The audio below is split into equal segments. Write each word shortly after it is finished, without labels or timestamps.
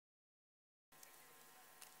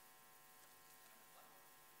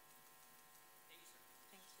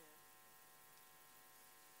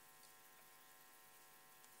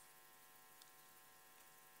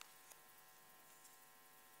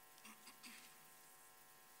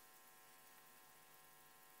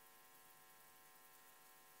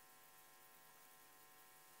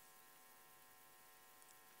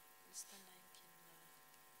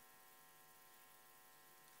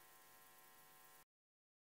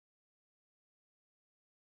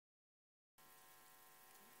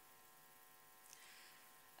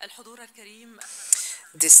الحضور الكريم.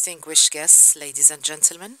 Distinguished guests, ladies and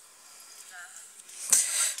gentlemen,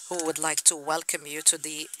 who would like to welcome you to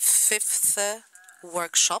the fifth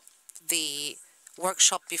workshop, the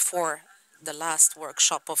workshop before the last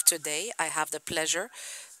workshop of today. I have the pleasure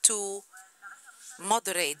to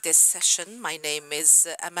moderate this session. My name is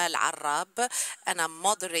Amal Arab, and I'm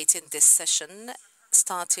moderating this session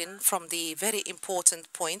starting from the very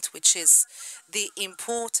important point, which is the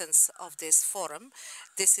importance of this forum.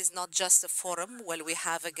 This is not just a forum where we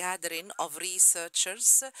have a gathering of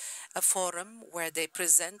researchers, a forum where they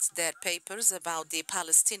present their papers about the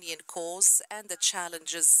Palestinian cause and the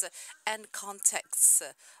challenges and contexts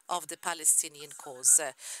of the Palestinian cause.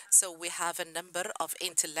 So we have a number of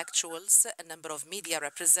intellectuals, a number of media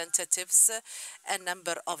representatives, a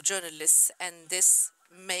number of journalists, and this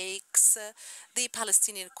makes the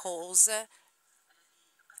Palestinian cause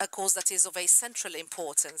a cause that is of a central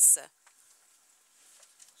importance.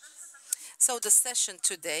 So the session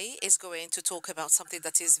today is going to talk about something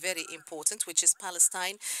that is very important, which is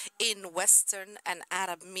Palestine in Western and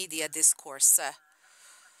Arab media discourse.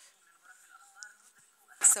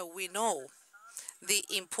 So we know the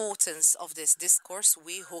importance of this discourse.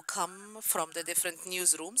 We who come from the different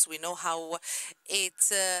newsrooms, we know how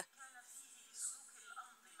it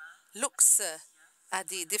looks at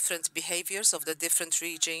the different behaviors of the different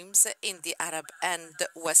regimes in the Arab and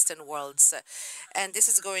Western worlds. And this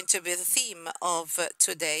is going to be the theme of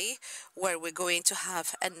today, where we're going to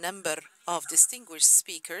have a number of distinguished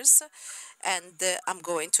speakers. And I'm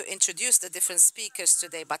going to introduce the different speakers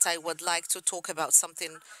today, but I would like to talk about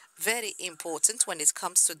something very important when it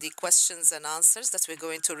comes to the questions and answers that we're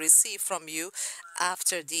going to receive from you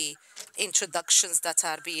after the introductions that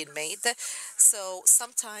are being made. So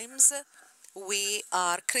sometimes we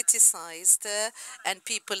are criticized and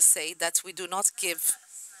people say that we do not give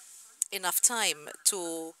enough time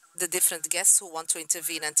to the different guests who want to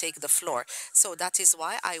intervene and take the floor. So that is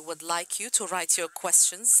why I would like you to write your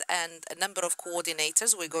questions, and a number of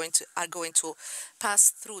coordinators are going to pass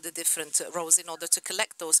through the different rows in order to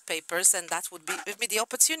collect those papers, and that would give me the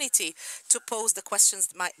opportunity to pose the questions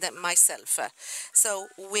myself. So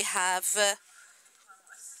we have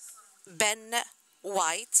Ben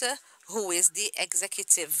White, who is the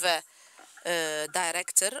executive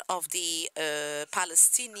director of the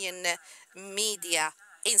Palestinian Media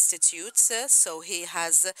Institute. So he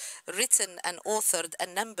has written and authored a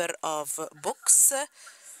number of books.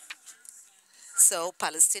 So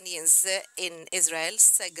Palestinians in Israel,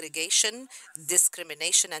 Segregation,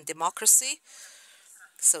 Discrimination and Democracy.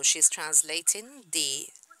 So she's translating the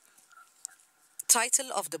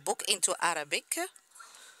title of the book into Arabic.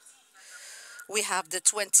 We have the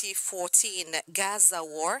 2014 Gaza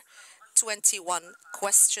War, 21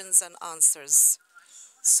 questions and answers.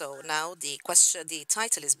 So now the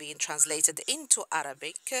title is being translated into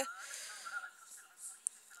Arabic.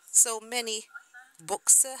 So many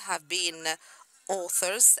books have been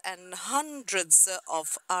authors and hundreds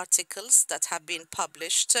of articles that have been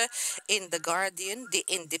published in The Guardian, The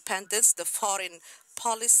Independent, The Foreign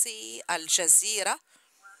Policy, Al Jazeera,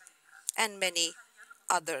 and many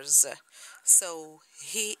others. So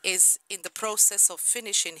he is in the process of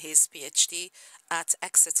finishing his PhD at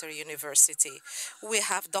Exeter University. We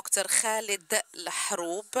have Dr. Khaled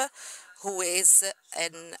Hroub, who is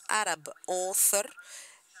an Arab author,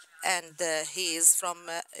 and he is from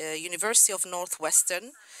University of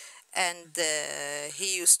Northwestern, and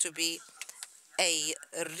he used to be a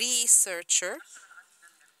researcher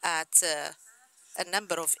at a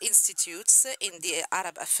number of institutes in the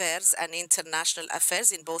Arab affairs and international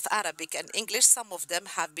affairs in both Arabic and English. Some of them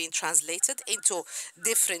have been translated into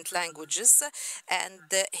different languages, and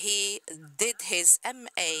he did his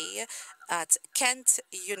MA at Kent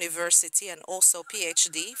University and also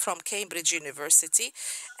PhD from Cambridge University,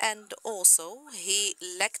 and also he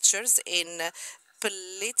lectures in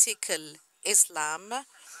political Islam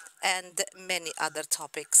and many other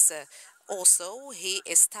topics. Also, he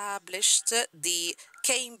established the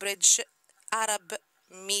Cambridge Arab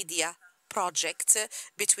Media Project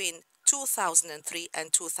between 2003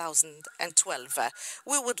 and 2012.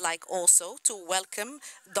 We would like also to welcome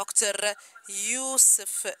Dr.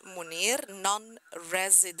 Yousef Munayyer,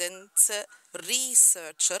 non-resident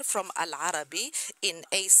researcher from Al Arabi in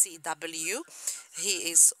ACW.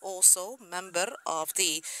 He is also member of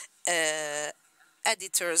the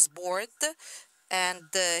editors board, and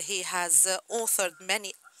he has authored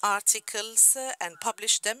many articles and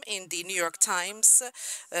published them in the New York Times,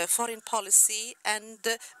 Foreign Policy, and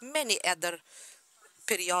many other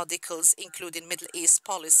periodicals, including Middle East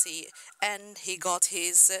policy, and he got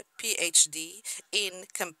his PhD in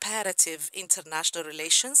comparative international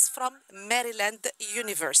relations from Maryland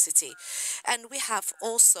University. And we have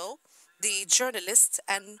also the journalist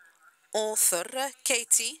and author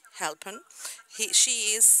Katie Halpern.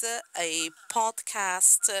 She is a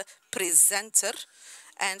podcast presenter,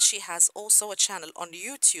 and she has also a channel on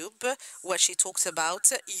YouTube where she talks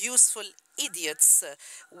about useful idiots,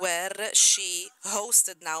 where she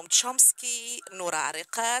hosted Noam Chomsky, Noura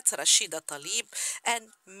Ariqat, Rashida Tlaib, and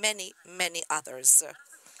many, many others.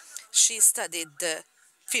 She studied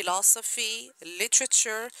philosophy,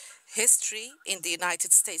 literature, history in the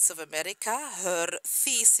United States of America. Her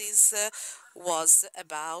thesis was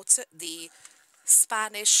about the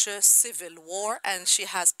Spanish Civil War, and she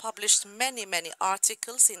has published many, many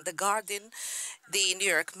articles in The Guardian, the New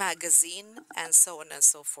York Magazine, and so on and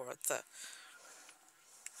so forth.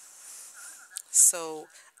 So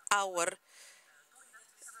our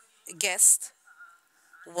guest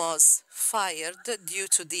was fired due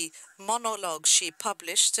to the monologue she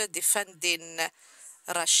published defending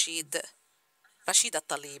Rashida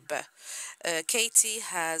Tlaib. Katie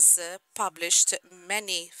has published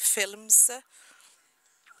many films,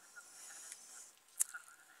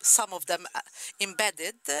 some of them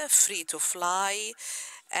embedded, Free to Fly,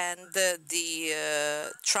 and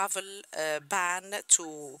the travel ban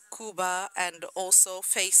to Cuba, and also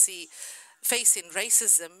facing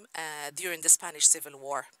racism during the Spanish Civil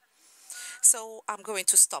War. So I'm going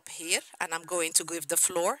to stop here, and I'm going to give the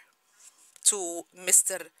floor to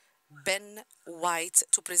Mr. Ben White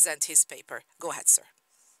to present his paper. Go ahead, sir.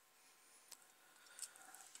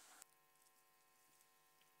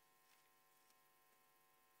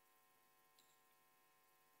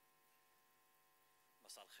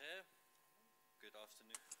 Good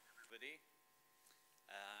afternoon, everybody.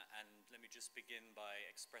 And let me just begin by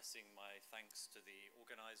expressing my thanks to the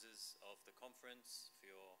organizers of the conference for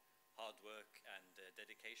your hard work and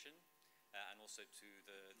dedication, and also to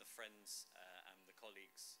the friends and the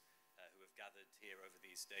colleagues who have gathered here over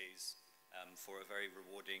these days for a very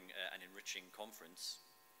rewarding and enriching conference.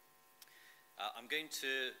 I'm going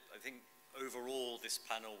to, I think, overall this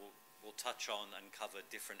panel will touch on and cover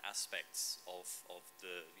different aspects of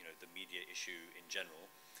the media issue in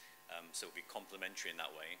general. So it'll be complementary in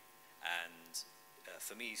that way. And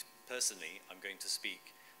for me personally, I'm going to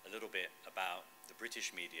speak a little bit about the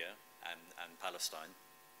British media and Palestine.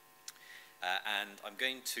 And I'm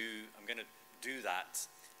going to do that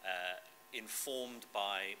informed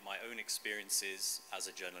by my own experiences as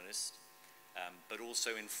a journalist, but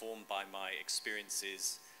also informed by my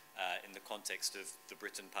experiences in the context of the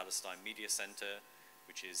Britain-Palestine Media Center,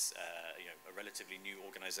 which is a relatively new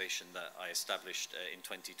organization that I established in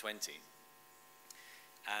 2020.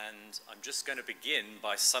 And I'm just going to begin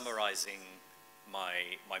by summarizing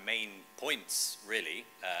my main points, really,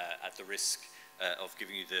 at the risk of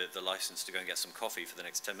giving you the license to go and get some coffee for the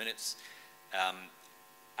next 10 minutes.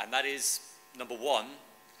 And that is, number one,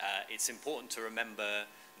 it's important to remember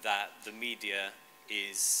that the media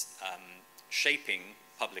is shaping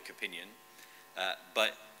public opinion,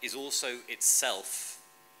 but is also itself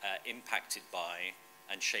impacted by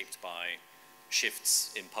and shaped by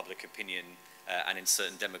shifts in public opinion and in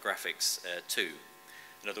certain demographics too.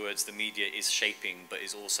 In other words, the media is shaping, but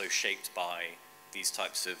is also shaped by these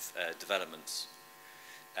types of developments.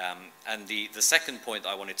 And the second point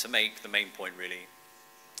I wanted to make, the main point really,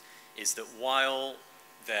 is that while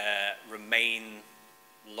there remain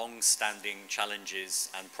long-standing challenges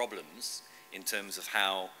and problems in terms of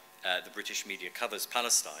how the British media covers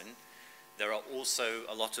Palestine, there are also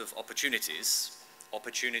a lot of opportunities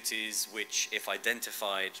which, if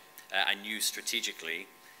identified and used strategically,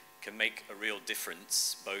 can make a real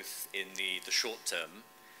difference both in the short term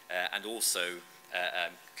and also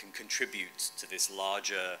can contribute to this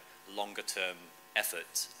larger, longer term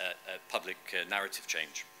effort at public narrative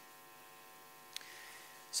change.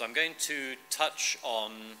 So I'm going to touch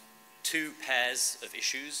on two pairs of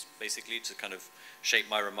issues, basically, to kind of shape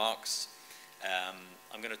my remarks.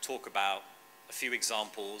 I'm going to talk about a few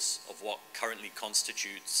examples of what currently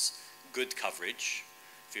constitutes good coverage,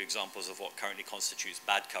 a few examples of what currently constitutes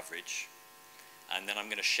bad coverage, and then I'm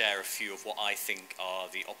going to share a few of what I think are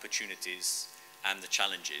the opportunities and the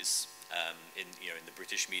challenges in the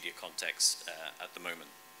British media context at the moment.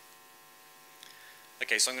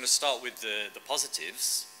 Okay, so I'm going to start with the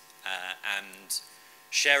positives and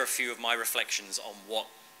share a few of my reflections on what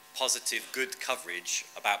positive, good coverage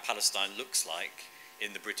about Palestine looks like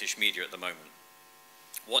in the British media at the moment.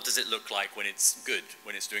 What does it look like when it's good,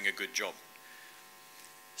 when it's doing a good job?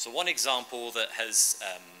 So one example that has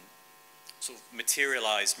sort of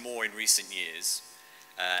materialized more in recent years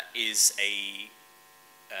is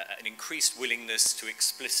an increased willingness to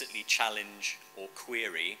explicitly challenge or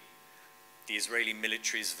query the Israeli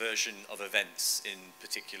military's version of events in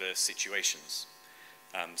particular situations.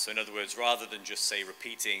 So in other words, rather than just say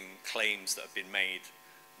repeating claims that have been made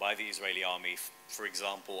by the Israeli army, for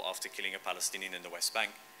example, after killing a Palestinian in the West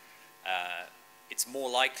Bank, it's more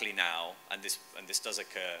likely now, and this does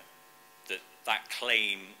occur, that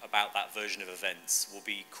claim about that version of events will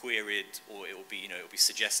be queried, or it will be, it will be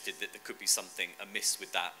suggested that there could be something amiss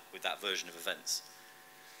with that version of events.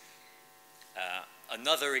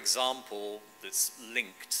 Another example that's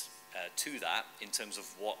linked to that in terms of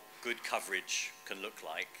what good coverage can look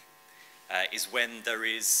like is when there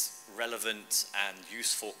is relevant and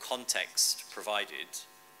useful context provided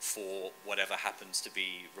for whatever happens to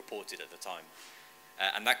be reported at the time.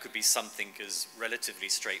 And that could be something as relatively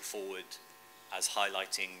straightforward as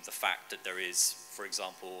highlighting the fact that there is, for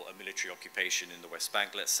example, a military occupation in the West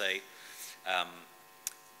Bank, let's say.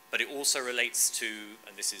 But it also relates to,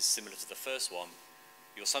 and this is similar to the first one,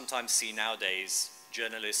 you'll sometimes see nowadays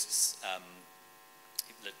journalists,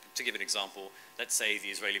 to give an example, let's say the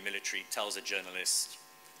Israeli military tells a journalist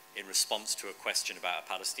in response to a question about a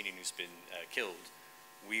Palestinian who's been killed,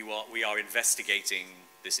 we are investigating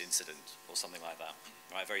this incident, or something like that.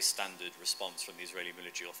 Right? Very standard response from the Israeli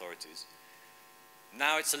military authorities.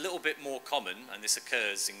 Now it's a little bit more common, and this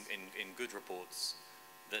occurs in good reports,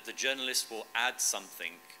 that the journalist will add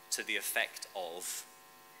something to the effect of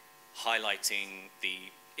highlighting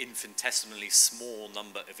the infinitesimally small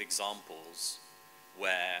number of examples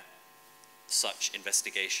where such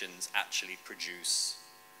investigations actually produce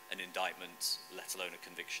an indictment, let alone a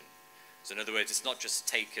conviction. So in other words, it's not just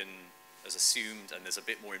taken as assumed, and there's a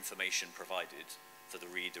bit more information provided for the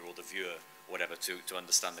reader or the viewer, or whatever, to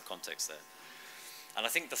understand the context there. And I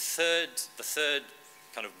think the third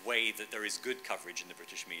kind of way that there is good coverage in the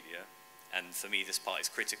British media, and for me this part is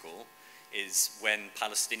critical, is when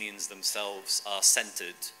Palestinians themselves are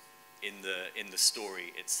centered in the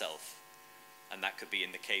story itself. And that could be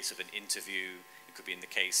in the case of an interview, it could be in the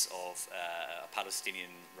case of a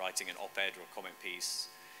Palestinian writing an op-ed or a comment piece.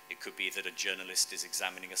 It could be that a journalist is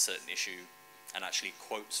examining a certain issue and actually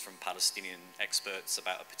quotes from Palestinian experts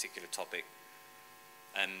about a particular topic.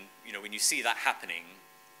 And when you see that happening,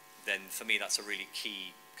 then for me that's a really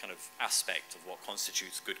key kind of aspect of what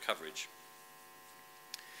constitutes good coverage.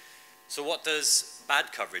 So what does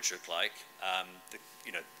bad coverage look like?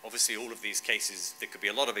 Obviously all of these cases, there could be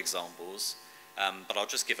a lot of examples, but I'll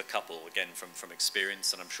just give a couple, again, from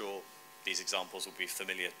experience, and I'm sure these examples will be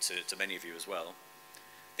familiar to many of you as well.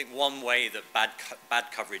 I think one way that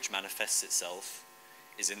bad coverage manifests itself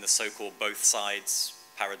is in the so-called both sides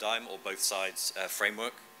paradigm, or both sides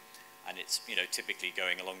framework, and it's typically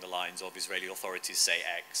going along the lines of Israeli authorities say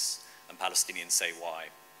X and Palestinians say Y.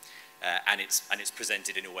 And it's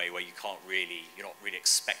presented in a way where you're not really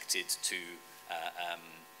expected to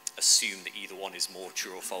assume that either one is more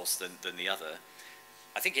true or false than the other.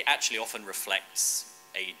 I think it actually often reflects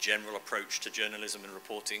a general approach to journalism and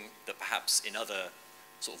reporting that perhaps in other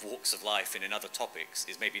sort of walks of life and in other topics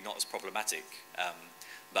is maybe not as problematic.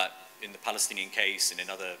 But in the Palestinian case and in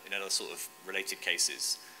other sort of related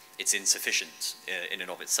cases, it's insufficient in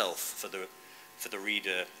and of itself for the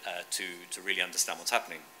reader to really understand what's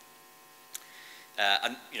happening.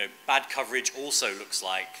 And bad coverage also looks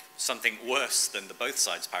like something worse than the both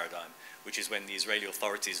sides paradigm, which is when the Israeli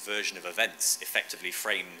authorities' version of events effectively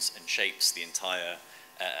frames and shapes the entire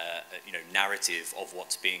narrative of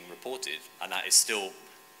what's being reported, and that is still,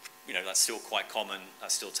 that's still quite common.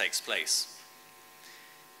 That still takes place.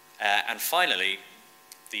 And finally,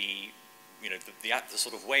 the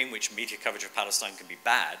sort of way in which media coverage of Palestine can be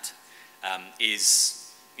bad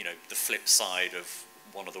is the flip side of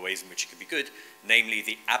one of the ways in which it can be good, namely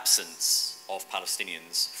the absence of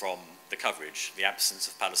Palestinians from the coverage, the absence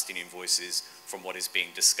of Palestinian voices from what is being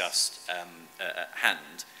discussed at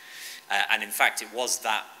hand. And in fact, it was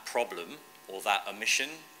that problem or that omission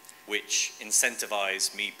which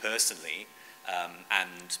incentivized me personally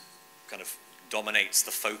and kind of dominates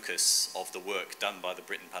the focus of the work done by the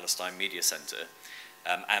Britain-Palestine Media Centre.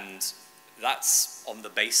 And that's on the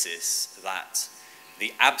basis that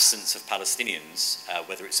the absence of Palestinians,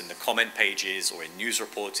 whether it's in the comment pages or in news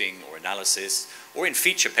reporting or analysis or in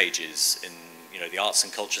feature pages in the arts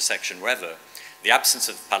and culture section, wherever, the absence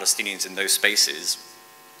of Palestinians in those spaces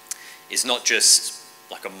is not just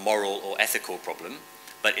like a moral or ethical problem,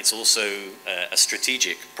 but it's also a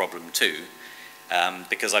strategic problem too,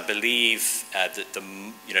 because I believe that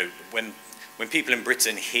when when people in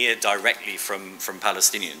Britain hear directly from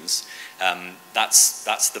Palestinians,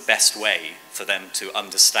 that's the best way for them to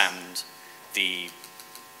understand the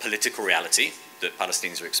political reality that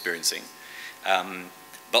Palestinians are experiencing.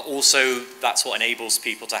 But also, that's what enables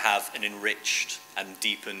people to have an enriched and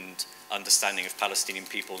deepened understanding of Palestinian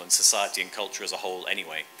people and society and culture as a whole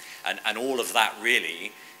anyway. And all of that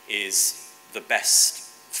really is the best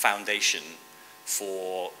foundation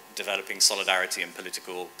for developing solidarity and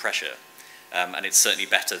political pressure. And it's certainly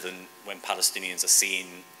better than when Palestinians are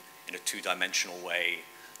seen in a two-dimensional way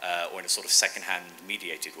or in a sort of second-hand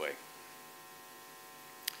mediated way.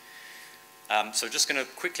 So just going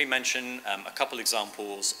to quickly mention a couple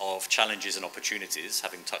examples of challenges and opportunities,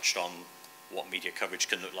 having touched on what media coverage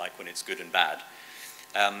can look like when it's good and bad.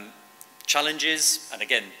 Challenges, and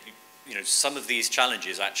again, you know, some of these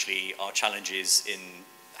challenges actually are challenges in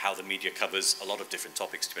how the media covers a lot of different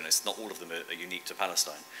topics, to be honest. Not all of them are unique to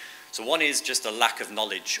Palestine. So one is just a lack of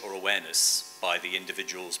knowledge or awareness by the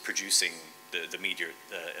individuals producing the media,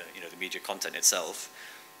 the media content itself.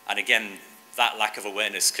 And again, that lack of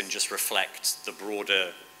awareness can just reflect the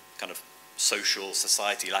broader kind of social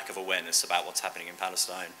society lack of awareness about what's happening in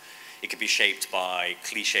Palestine. It could be shaped by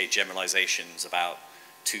cliche generalizations about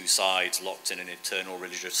two sides locked in an eternal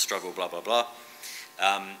religious struggle, blah, blah, blah.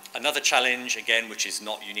 Another challenge, again, which is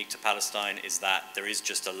not unique to Palestine, is that there is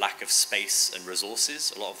just a lack of space and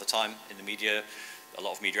resources a lot of the time in the media. A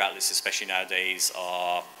lot of media outlets, especially nowadays,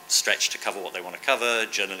 are stretched to cover what they want to cover.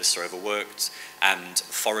 Journalists are overworked, and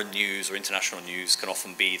foreign news or international news can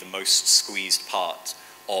often be the most squeezed part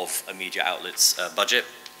of a media outlet's budget.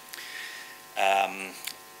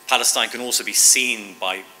 Palestine can also be seen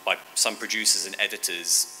by some producers and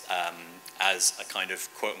editors as a kind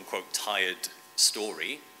of quote-unquote tired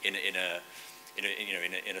story in a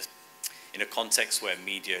context where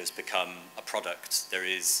media has become a product. There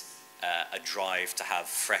is a drive to have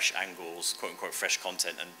fresh angles, quote-unquote fresh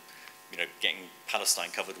content, and getting Palestine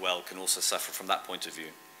covered well can also suffer from that point of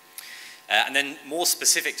view. And then more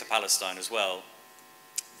specific to Palestine as well,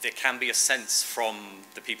 there can be a sense from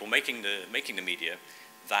the people making the media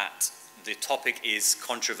that the topic is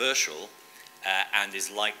controversial and is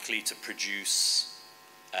likely to produce,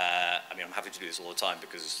 I mean, I'm happy to do this all the time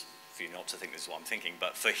because for you not to think this is what I'm thinking,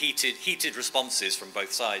 but for heated responses from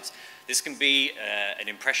both sides, this can be an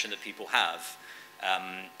impression that people have,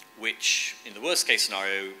 which in the worst case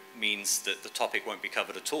scenario means that the topic won't be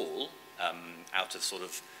covered at all, out of sort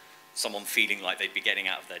of someone feeling like they'd be getting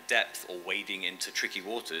out of their depth or wading into tricky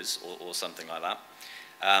waters or something like that.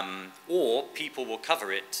 Or people will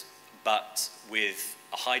cover it, but with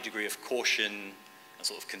a high degree of caution and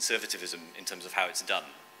sort of conservatism in terms of how it's done.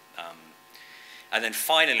 And then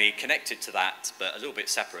finally, connected to that, but a little bit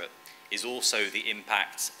separate, is also the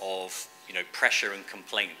impact of pressure and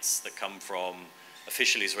complaints that come from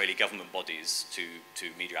official Israeli government bodies to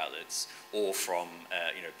media outlets, or from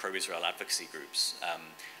pro-Israel advocacy groups.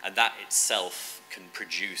 And that itself can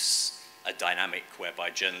produce a dynamic whereby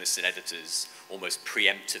journalists and editors almost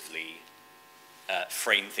preemptively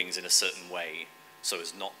frame things in a certain way so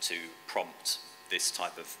as not to prompt this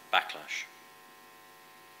type of backlash.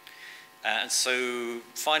 And so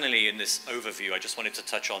finally, in this overview, I just wanted to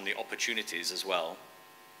touch on the opportunities as well.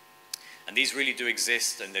 And these really do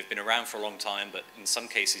exist, and they've been around for a long time, but in some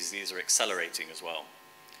cases, these are accelerating as well.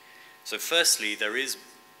 So firstly, there is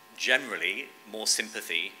generally more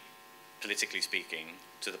sympathy, politically speaking,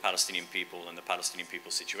 to the Palestinian people and the Palestinian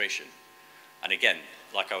people's situation. And again,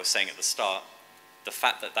 like I was saying at the start, the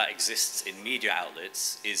fact that that exists in media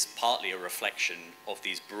outlets is partly a reflection of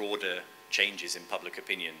these broader changes in public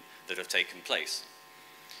opinion that have taken place.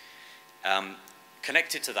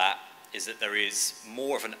 Connected to that is that there is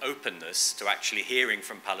more of an openness to actually hearing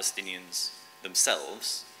from Palestinians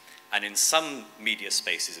themselves, and in some media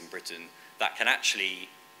spaces in Britain, that can actually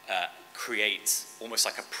create almost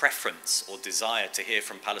like a preference or desire to hear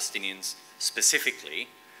from Palestinians specifically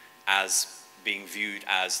as being viewed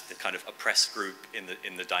as the kind of oppressed group in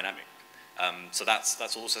the dynamic. So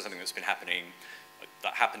that's also something that's been happening,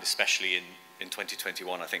 that happened especially in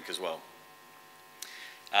 2021, I think, as well.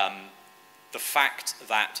 The fact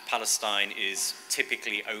that Palestine is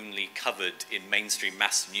typically only covered in mainstream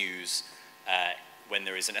mass news when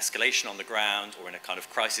there is an escalation on the ground or in a kind of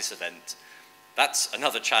crisis event, that's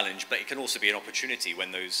another challenge, but it can also be an opportunity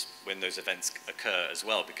when those events occur as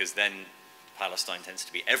well, because then Palestine tends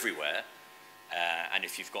to be everywhere, and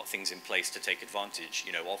if you've got things in place to take advantage,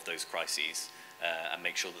 of those crises and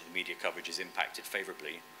make sure that the media coverage is impacted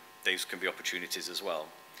favorably, those can be opportunities as well.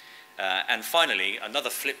 And finally,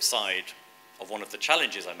 another flip side of one of the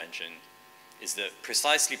challenges I mentioned is that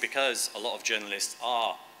precisely because a lot of journalists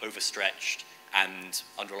are overstretched and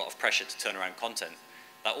under a lot of pressure to turn around content,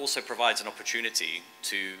 that also provides an opportunity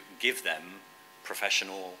to give them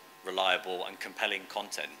professional, reliable and compelling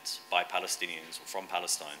content by Palestinians or from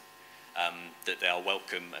Palestine that they are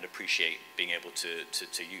welcome and appreciate being able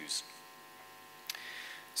to use.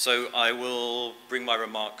 So I will bring my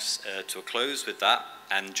remarks to a close with that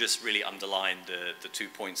and just really underline the 2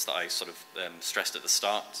 points that I sort of stressed at the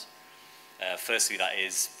start. Firstly, that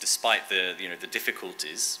is, despite the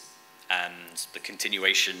difficulties and the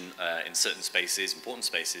continuation in certain spaces, important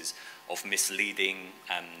spaces, of misleading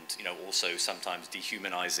and also sometimes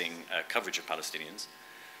dehumanizing coverage of Palestinians,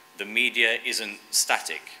 the media isn't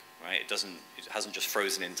static, right? It hasn't just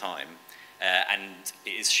frozen in time, and it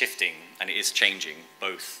is shifting and it is changing,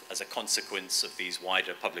 both as a consequence of these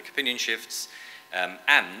wider public opinion shifts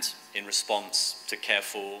and in response to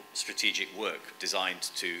careful strategic work designed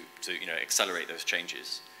to accelerate those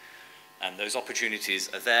changes. And those opportunities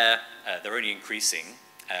are there, they're only increasing,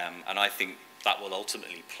 and I think that will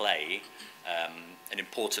ultimately play an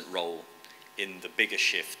important role in the bigger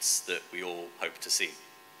shifts that we all hope to see.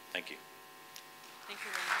 Thank you. Thank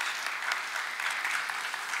you very much.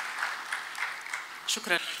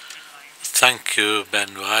 Shukran. Thank you, Ben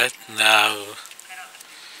White. Now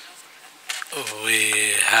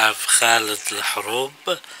we have Khaled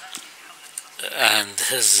Hroub and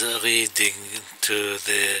his reading to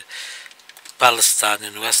the Palestine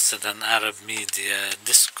in Western and Arab media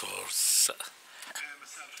discourse.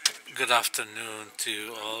 Good afternoon to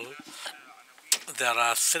you all. There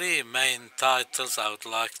are three main titles I would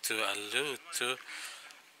like to allude to.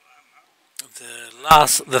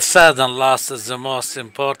 The third and last is the most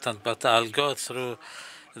important, but I'll go through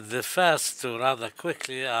the first two rather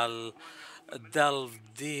quickly. I'll delve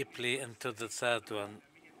deeply into the third one.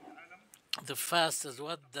 The first is,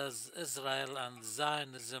 what does Israel and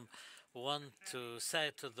Zionism want to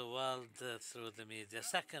say to the world through the media?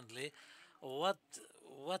 Secondly, what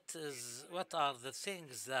are the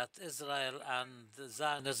things that Israel and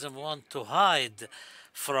Zionism want to hide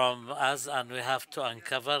from us, and we have to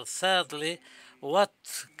uncover? Thirdly, what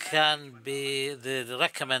can be the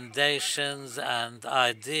recommendations and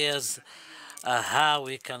ideas how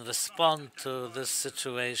we can respond to this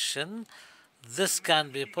situation? This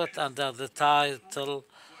can be put under the title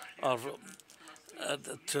of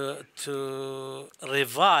to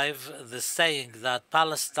revive the saying that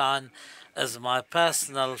Palestine is my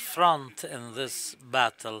personal front in this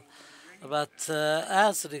battle. But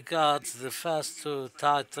as regards the first two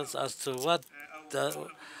titles, as to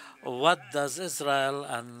what does Israel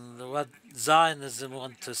and what Zionism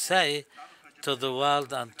want to say to the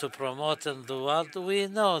world and to promote in the world, we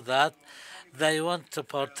know that they want to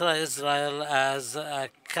portray Israel as a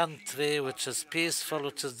country which is peaceful,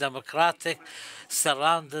 which is democratic,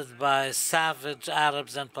 surrounded by savage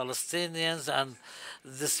Arabs and Palestinians, and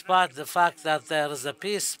despite the fact that there is a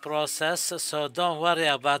peace process, so don't worry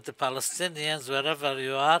about the Palestinians wherever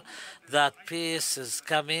you are, that peace is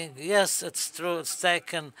coming. Yes, it's true, it's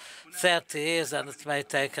taken 30 years and it may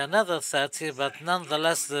take another 30, but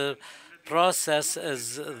nonetheless the process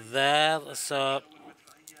is there. So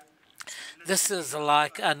this is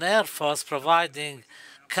like an air force providing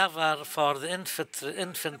cover for the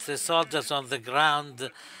infantry soldiers on the ground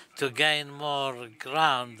to gain more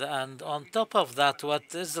ground. And on top of that,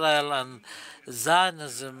 what Israel and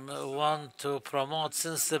Zionism want to promote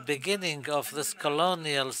since the beginning of this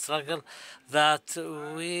colonial struggle, that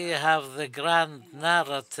we have the grand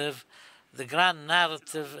narrative. The grand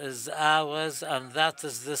narrative is ours, and that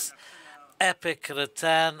is this epic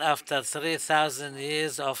return after 3,000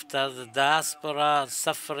 years, after the diaspora,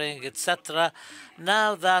 suffering, etc.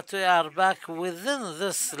 Now that we are back within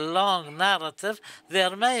this long narrative,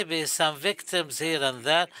 there may be some victims here and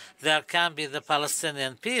there. There can be the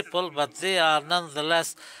Palestinian people, but they are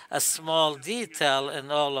nonetheless a small detail in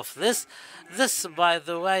all of this. This, by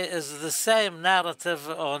the way, is the same narrative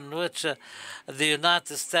on which the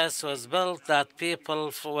United States was built, that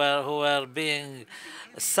people who were being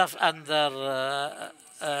suffering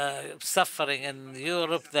in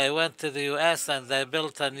Europe, they went to the US and they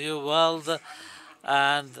built a new world.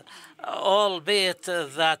 And albeit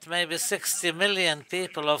that maybe 60 million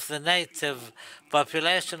people of the native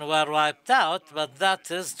population were wiped out, but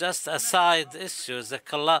that is just a side issue,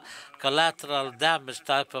 a collateral damage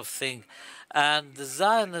type of thing. And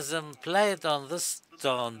Zionism played on this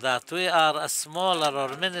tone, that we are a smaller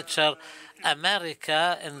or miniature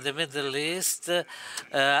America in the Middle East,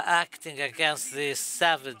 acting against these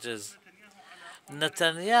savages.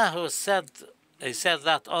 Netanyahu said he said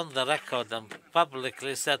that on the record and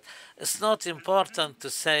publicly, said, it's not important to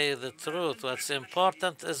say the truth. What's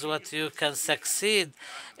important is what you can succeed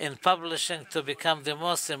in publishing to become the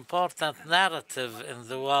most important narrative in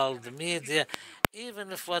the world media,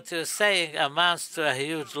 even if what you're saying amounts to a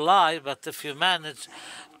huge lie, but if you manage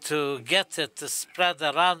to get it to spread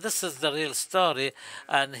around, this is the real story.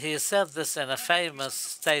 And he said this in a famous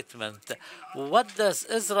statement. What does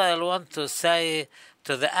Israel want to say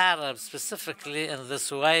to the Arabs, specifically in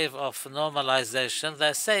this wave of normalization?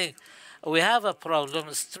 They're saying, we have a problem,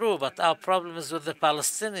 it's true, but our problem is with the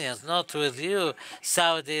Palestinians, not with you,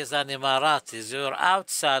 Saudis and Emiratis. You're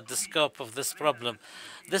outside the scope of this problem.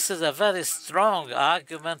 This is a very strong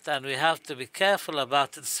argument, and we have to be careful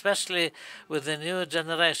about it, especially with the new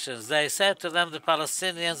generations. They say to them the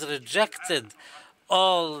Palestinians rejected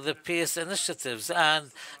all the peace initiatives,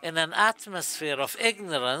 and in an atmosphere of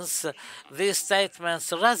ignorance, these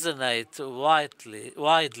statements resonate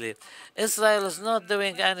widely. Israel is not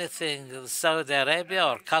doing anything, Saudi Arabia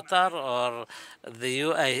or Qatar or the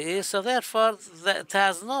UAE, so therefore it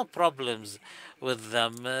has no problems with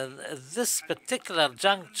them. This particular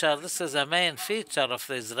juncture, this is a main feature of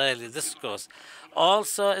the Israeli discourse.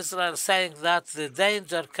 Also, Israel saying that the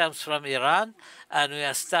danger comes from Iran, and we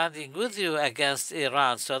are standing with you against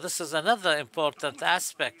Iran. So this is another important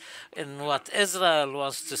aspect in what Israel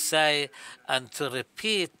wants to say and to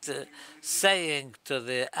repeat saying to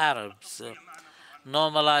the Arabs.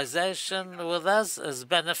 Normalization with us is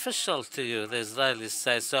beneficial to you, the Israelis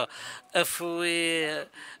say. So if we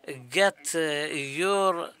get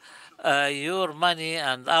your money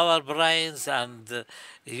and our brains and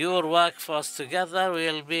your workforce together,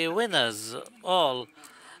 we'll be winners all.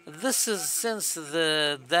 This is since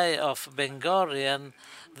the day of Ben Gurion,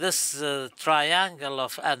 this triangle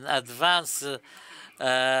of an advanced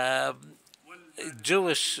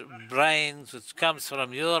Jewish brain which comes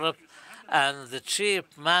from Europe and the cheap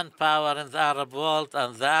manpower in the Arab world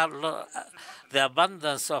and the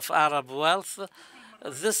abundance of Arab wealth.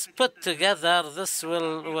 This put together, this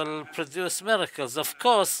will produce miracles. Of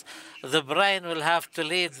course, the brain will have to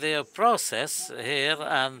lead the process here,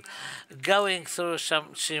 and going through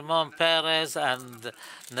Shimon Peres and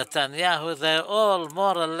Netanyahu, they all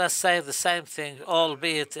more or less say the same thing,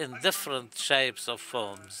 albeit in different shapes or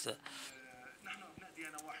forms.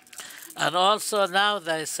 And also now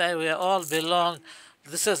they say we all belong.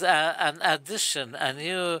 This is an addition, a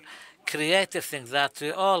new creative thing, that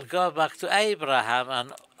we all go back to Abraham,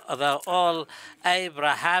 and they're all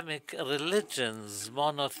Abrahamic religions,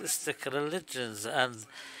 monotheistic religions. And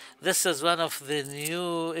this is one of the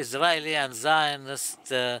new Israeli and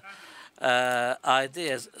Zionist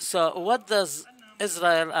ideas. So what does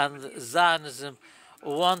Israel and Zionism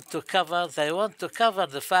want to cover? They want to cover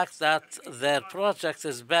the fact that their project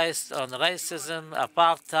is based on racism,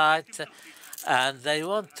 apartheid, and they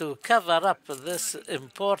want to cover up this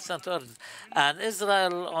important origin. And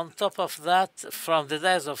Israel, on top of that, from the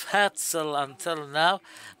days of Herzl until now,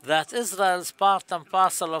 that Israel is part and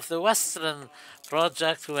parcel of the Western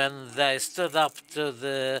project. When they stood up to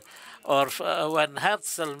the, or when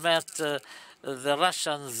Herzl met the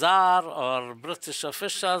Russian Tsar or British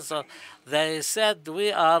officials, they said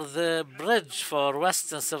we are the bridge for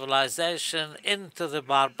Western civilization into the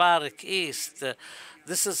barbaric East.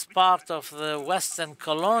 This is part of the Western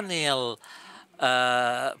colonial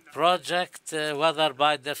project, whether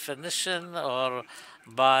by definition or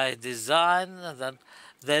by design. That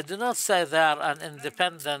they do not say they are an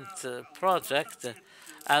independent project.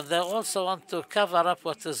 And they also want to cover up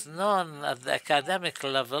what is known at the academic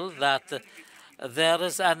level, that there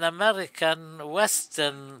is an American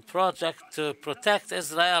Western project to protect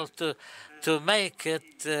Israel, to make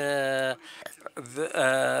it the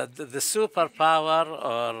superpower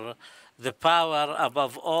or the power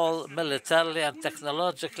above all militarily and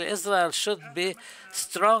technologically. Israel should be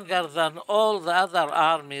stronger than all the other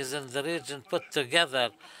armies in the region put together.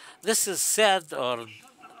 This is said or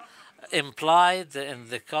implied in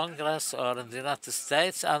the Congress or in the United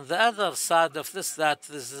States. And the other side of this, that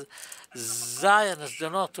the Zionists do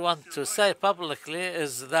not want to say publicly,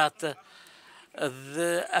 is that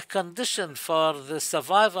a condition for the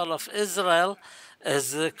survival of Israel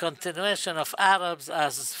is the continuation of Arabs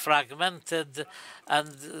as fragmented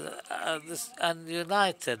and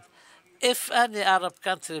united. If any Arab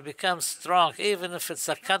country becomes strong, even if it's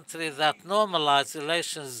a country that normalizes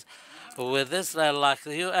relations with Israel like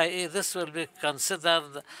the UAE, this will be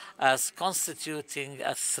considered as constituting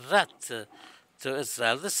a threat to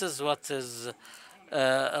Israel. This is what is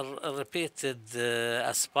repeated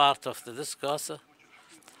as part of the discourse.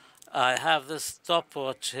 I have this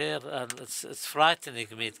stopwatch here, and it's frightening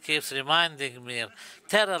me. It keeps reminding me,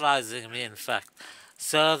 terrorizing me, in fact.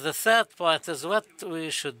 So the third point is what we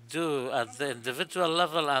should do at the individual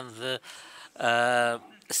level and the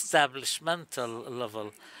establishmental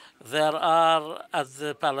level. There are, at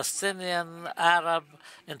the Palestinian, Arab,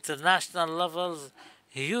 international levels,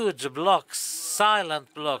 huge blocks,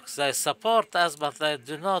 silent blocks. They support us, but they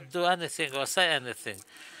do not do anything or say anything.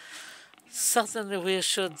 Certainly, we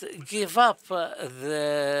should give up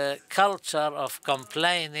the culture of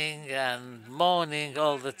complaining and moaning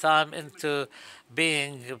all the time into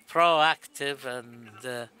being proactive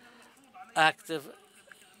and active.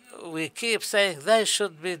 We keep saying they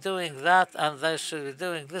should be doing that and they should be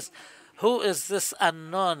doing this. Who is this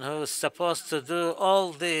unknown who is supposed to do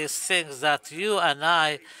all these things that you and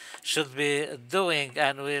I should be doing,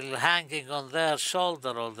 and we're hanging on their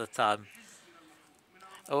shoulder all the time?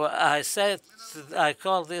 I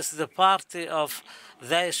call this the party of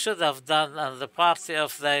they should have done and the party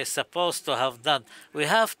of they supposed to have done. We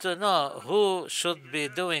have to know who should be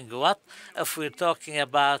doing what. If we're talking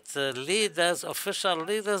about leaders, official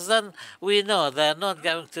leaders, then we know they're not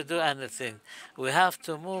going to do anything. We have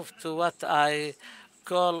to move to what I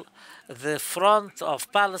call the front of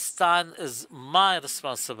Palestine is my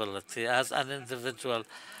responsibility as an individual.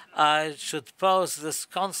 I should pose this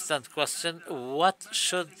constant question, what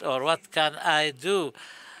should or what can I do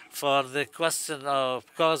for the question of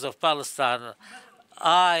cause of Palestine?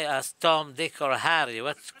 I, as Tom, Dick, or Harry,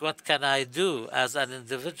 what can I do as an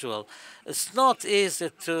individual? It's not easy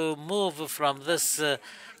to move from this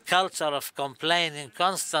culture of complaining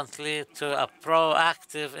constantly to a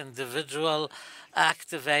proactive individual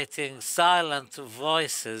activating silent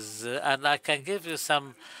voices. And I can give you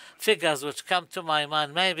some figures which come to my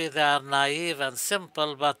mind. Maybe they are naive and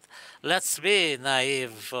simple, but let's be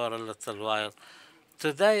naive for a little while.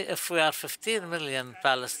 Today, if we are 15 million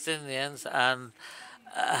Palestinians and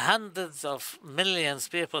hundreds of millions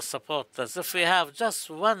of people support us, if we have just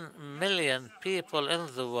 1 million people in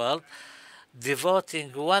the world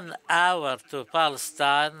devoting 1 hour to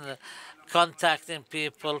Palestine, contacting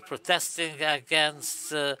people, protesting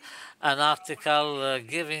against an article,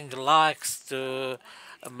 giving likes to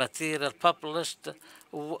material published,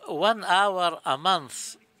 1 hour a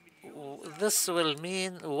month. This will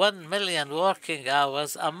mean 1 million working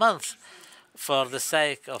hours a month for the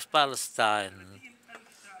sake of Palestine.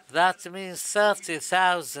 That means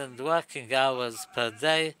 30,000 working hours per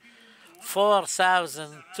day,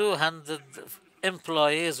 4,200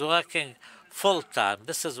 employees working full-time.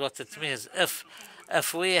 This is what it means. If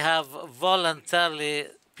we have voluntarily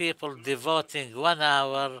people devoting 1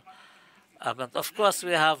 hour, but of course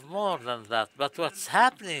we have more than that. But what's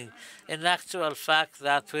happening in actual fact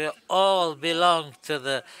that we all belong to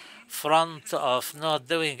the front of not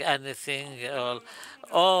doing anything.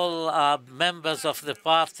 All are members of the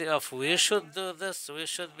party of we should do this, we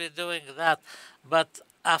should be doing that. But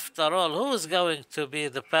after all, who is going to be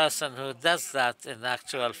the person who does that in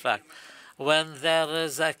actual fact? When there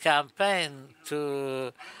is a campaign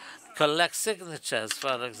to collect signatures,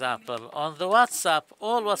 for example, on the WhatsApp,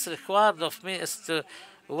 all what's required of me is to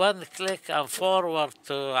one click and forward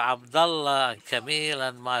to Abdullah and Camille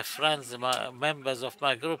and my friends, members of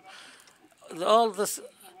my group. All this,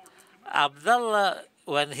 Abdullah,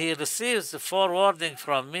 when he receives the forwarding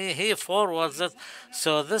from me, he forwards it.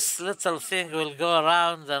 So this little thing will go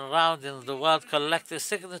round and round in the world, collecting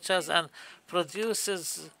signatures and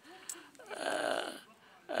produces.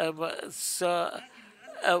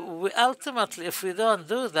 We ultimately, if we don't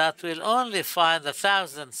do that, we'll only find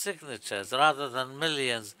 1,000 signatures rather than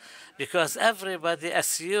millions, because everybody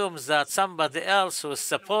assumes that somebody else who is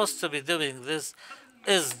supposed to be doing this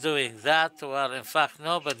is doing that, where in fact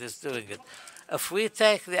nobody's doing it. If we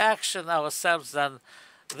take the action ourselves, then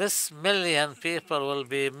this million people will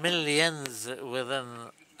be millions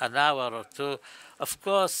within an hour or two. Of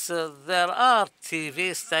course, there are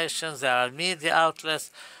TV stations, there are media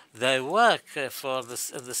outlets. They work for this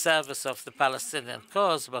in the service of the Palestinian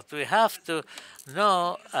cause, but we have to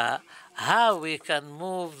know how we can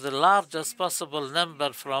move the largest possible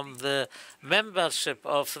number from the membership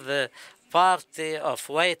of the party of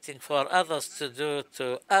waiting for others to do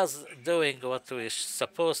to us doing what we're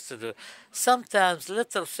supposed to do. Sometimes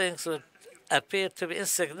little things would appear to be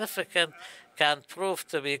insignificant can prove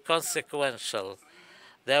to be consequential.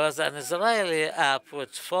 There was an Israeli app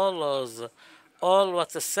which follows all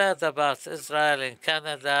what is said about Israel in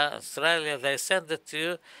Canada, Australia. They send it to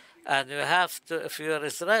you, and you have to, if you're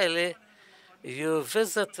Israeli, you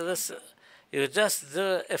visit this. You just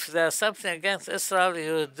do, if there's something against Israel,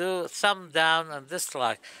 you do thumb down and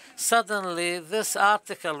dislike. Suddenly, this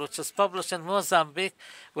article, which is published in Mozambique,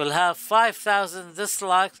 will have 5,000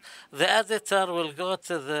 dislikes. The editor will go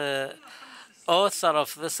to the author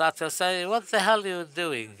of this article say, what the hell are you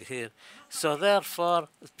doing here? So therefore,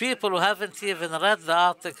 people who haven't even read the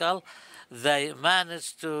article, they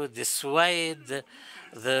manage to dissuade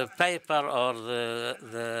the paper or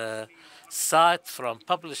the site from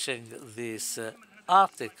publishing these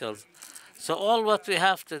articles. So all what we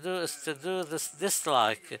have to do is to do this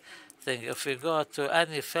dislike thing. If we go to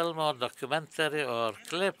any film or documentary or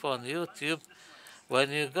clip on YouTube,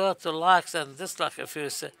 when you go to likes and dislikes,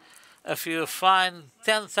 if you find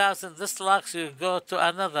 10,000 dislikes, you go to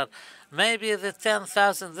another. Maybe the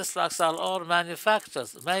 10,000 dislikes are all manufactured.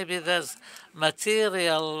 Maybe there's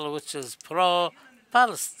material which is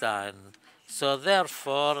pro-Palestine. So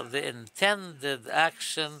therefore, the intended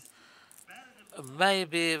action may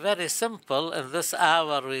be very simple in this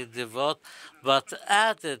hour we devote, but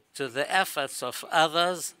added to the efforts of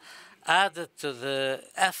others, added to the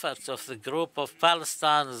efforts of the group of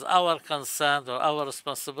Palestine is our concern or our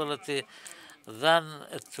responsibility, then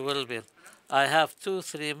it will be. I have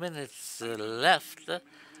 2-3 minutes left.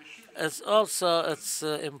 It's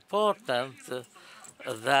important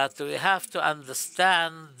that we have to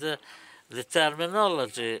understand the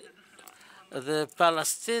terminology. The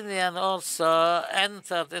Palestinian also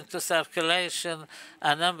entered into circulation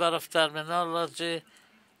a number of terminology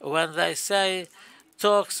when they say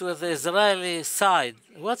talks with the Israeli side.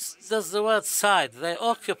 What does the word side? They're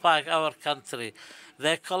occupying our country.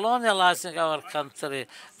 They're colonializing our country.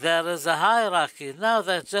 There is a hierarchy. Now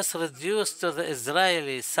they're just reduced to the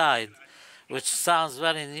Israeli side, which sounds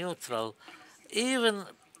very neutral. Even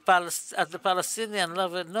at the Palestinian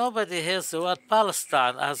level, nobody hears the word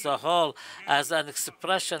Palestine as a whole, as an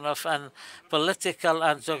expression of a political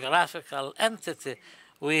and geographical entity.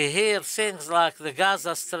 We hear things like the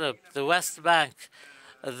Gaza Strip, the West Bank,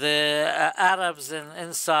 the Arabs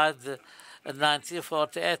inside the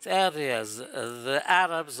 1948 areas, the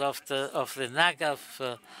Arabs of the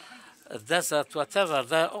Negev desert, whatever.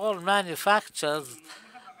 They're all manufactured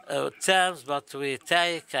terms, but we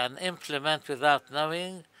take and implement without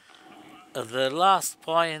knowing. The last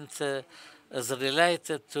point is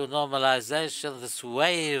related to normalization, this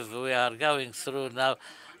wave we are going through now.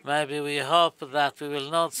 Maybe we hope that we will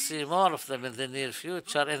not see more of them in the near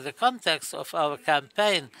future. In the context of our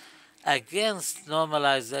campaign against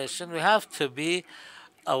normalization, we have to be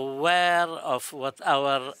aware of what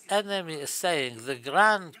our enemy is saying, the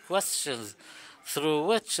grand questions through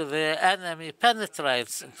which the enemy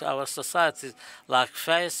penetrates into our societies, like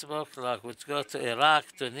Facebook, like which go to Iraq,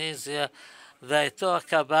 Tunisia. They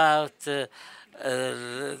talk about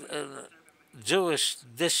Jewish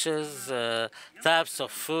dishes, types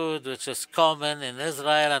of food which is common in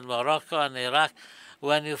Israel and Morocco and Iraq.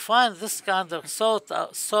 When you find this kind of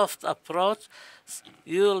soft approach,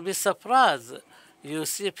 you will be surprised. You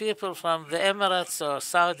see people from the Emirates or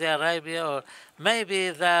Saudi Arabia, or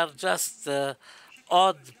maybe they're just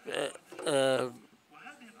odd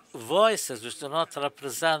voices which do not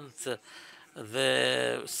represent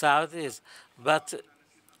the Saudis. But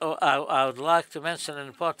I would like to mention an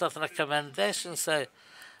important recommendation.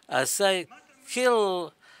 I say,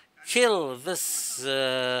 kill this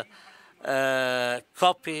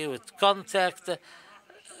copy with contact.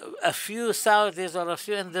 A few Saudis or a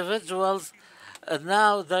few individuals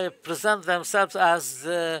now they present themselves as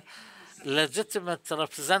the legitimate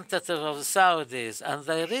representative of the Saudis, and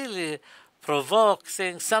they really provoke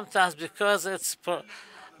things sometimes because it's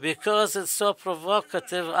so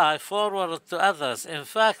provocative. I forward it to others. In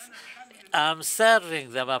fact, I'm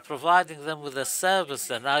serving them, I'm providing them with a service,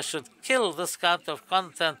 and I should kill this kind of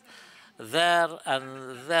content there,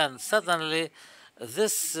 and then suddenly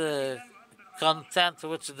this content,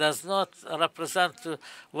 which does not represent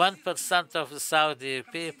 1% of the Saudi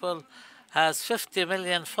people, has 50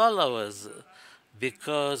 million followers,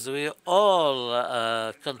 because we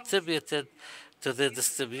all contributed to the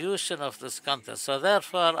distribution of this content. So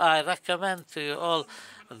therefore, I recommend to you all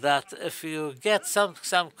that if you get some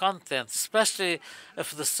content, especially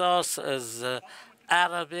if the source is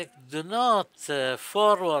Arabic, do not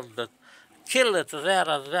forward it. Kill it there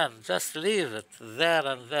and then. Just leave it there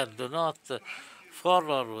and then. Do not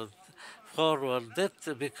forward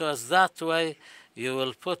it, because that way you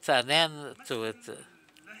will put an end to it.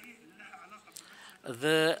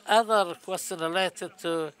 The other question related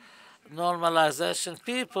to normalization,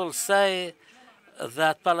 people say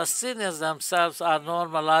that Palestinians themselves are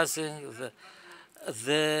normalizing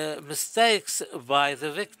the mistakes by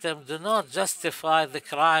the victim do not justify the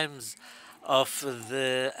crimes of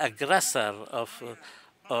the aggressor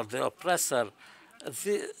or the oppressor.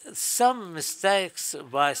 Some mistakes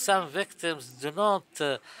by some victims do not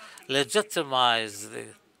legitimize the.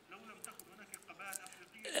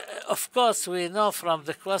 Of course, we know from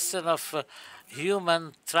the question of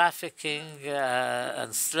human trafficking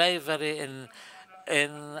and slavery in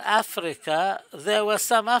Africa, there were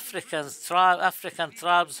some African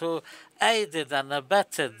tribes who aided and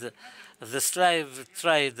abetted the slave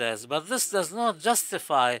traders. But this does not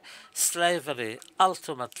justify slavery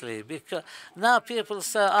ultimately, because now people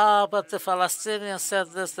say, but the Palestinians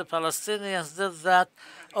said this, the Palestinians did that.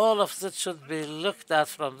 All of this should be looked at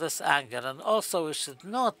from this angle. And also we should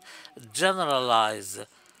not generalize.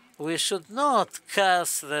 We should not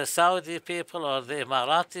curse the Saudi people or the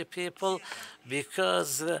Emirati people,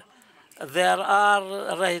 because there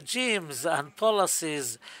are regimes and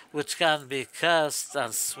policies which can be cursed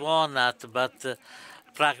and sworn at, but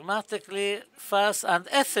pragmatically first and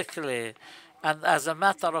ethically and as a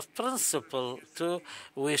matter of principle too,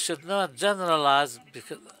 we should not generalize,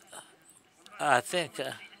 because I think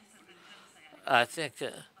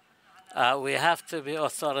we have to be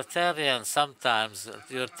authoritarian sometimes.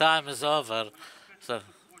 Your time is over.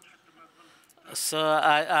 So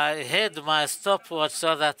I hid my stopwatch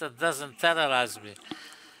so that it doesn't terrorize me.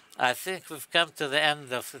 I think we've come to the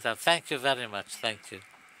end of it. Thank you very much. Thank you.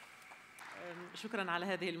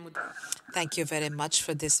 Thank you very much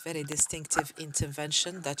for this very distinctive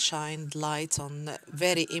intervention that shined light on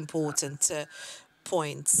very important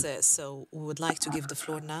points. So we would like to give the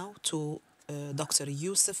floor now to Dr.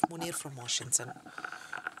 Yousef Munayyer from Washington.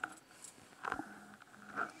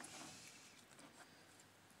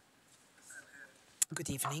 Good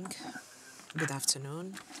evening. Good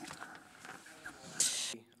afternoon.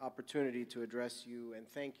 Opportunity to address you, and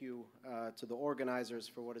thank you to the organizers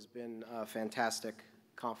for what has been a fantastic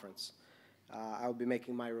conference. I will be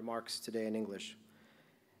making my remarks today in English.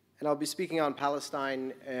 And I'll be speaking on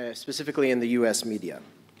Palestine, specifically in the US media.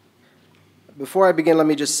 Before I begin, let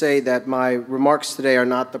me just say that my remarks today are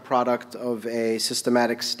not the product of a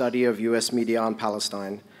systematic study of US media on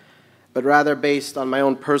Palestine, but rather based on my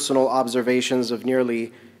own personal observations of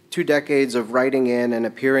nearly 2 decades of writing in and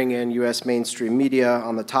appearing in US mainstream media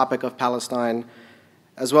on the topic of Palestine,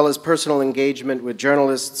 as well as personal engagement with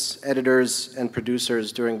journalists, editors, and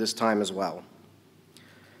producers during this time as well.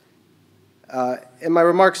 In my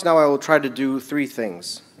remarks now, I will try to do 3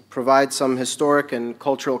 things: provide some historic and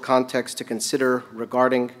cultural context to consider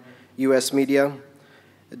regarding US media,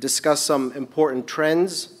 discuss some important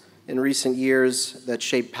trends in recent years that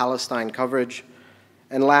shape Palestine coverage,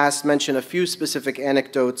 and last, mention a few specific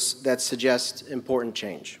anecdotes that suggest important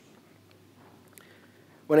change.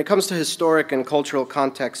 When it comes to historic and cultural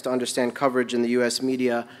context to understand coverage in the US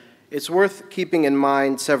media, it's worth keeping in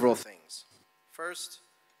mind several things. First,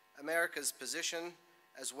 America's position,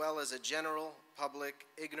 as well as a general public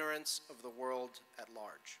ignorance of the world at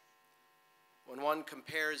large. When one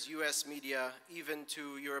compares US media even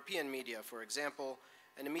to European media, for example,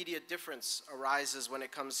 an immediate difference arises when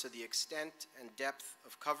it comes to the extent and depth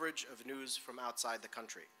of coverage of news from outside the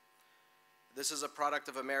country. This is a product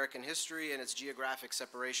of American history and its geographic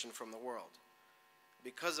separation from the world.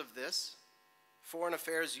 Because of this, foreign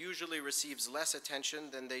affairs usually receives less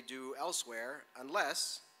attention than they do elsewhere,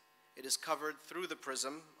 unless it is covered through the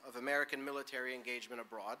prism of American military engagement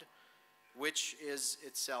abroad, which is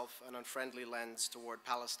itself an unfriendly lens toward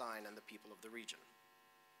Palestine and the people of the region.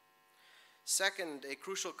 Second, a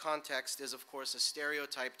crucial context is, of course, a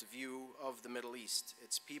stereotyped view of the Middle East,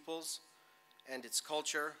 its peoples, and its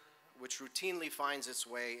culture, which routinely finds its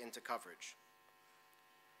way into coverage.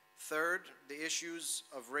 Third, the issues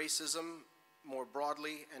of racism more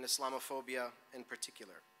broadly and Islamophobia in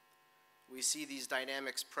particular. We see these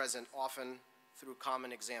dynamics present often through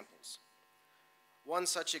common examples. One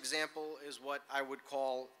such example is what I would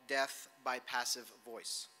call death by passive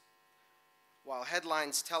voice. While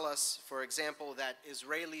headlines tell us, for example, that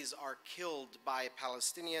Israelis are killed by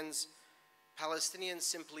Palestinians, Palestinians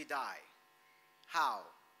simply die. How?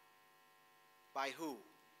 By who?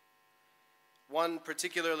 One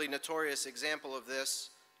particularly notorious example of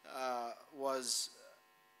this was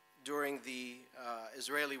during the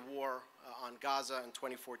Israeli war on Gaza in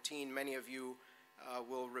 2014. Many of you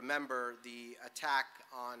will remember the attack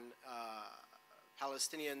on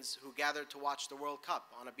Palestinians who gathered to watch the World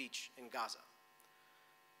Cup on a beach in Gaza.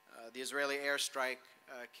 The Israeli airstrike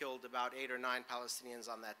killed about 8 or 9 Palestinians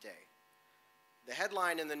on that day. The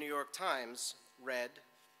headline in the New York Times read,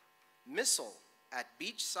 "Missile at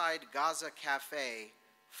beachside Gaza cafe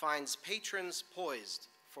finds patrons poised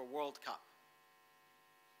for World Cup."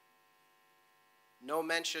 No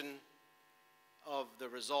mention of the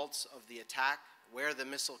results of the attack, where the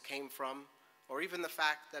missile came from, or even the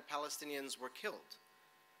fact that Palestinians were killed.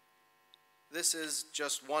 This is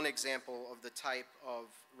just one example of the type of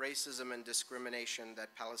racism and discrimination that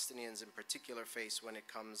Palestinians in particular face when it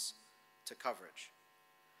comes to coverage.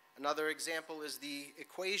 Another example is the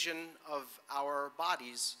equation of our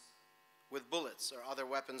bodies with bullets or other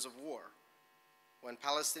weapons of war. When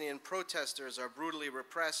Palestinian protesters are brutally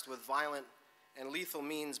repressed with violent and lethal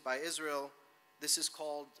means by Israel, this is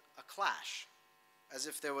called a clash, as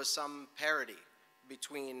if there was some parity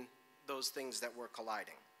between those things that were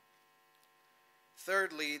colliding.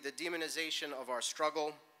 Thirdly, the demonization of our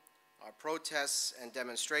struggle. Our protests and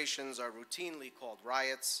demonstrations are routinely called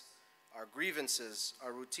riots. Our grievances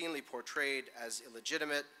are routinely portrayed as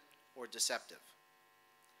illegitimate or deceptive.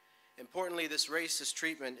 Importantly, this racist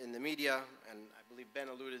treatment in the media, and I believe Ben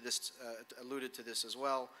alluded to this as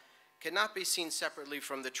well, cannot be seen separately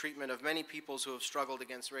from the treatment of many peoples who have struggled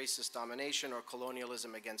against racist domination or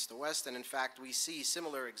colonialism against the West, and in fact, we see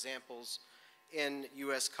similar examples in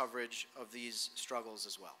US coverage of these struggles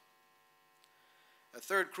as well. A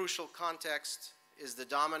third crucial context is the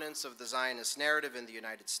dominance of the Zionist narrative in the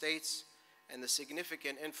United States and the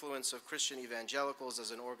significant influence of Christian evangelicals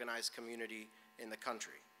as an organized community in the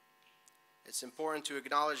country. It's important to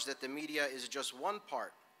acknowledge that the media is just one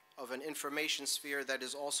part of an information sphere that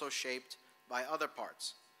is also shaped by other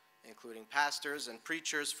parts, including pastors and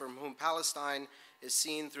preachers from whom Palestine is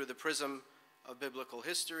seen through the prism of biblical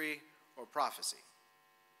history or prophecy.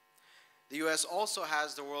 The US also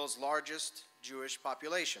has the world's largest Jewish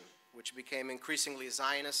population, which became increasingly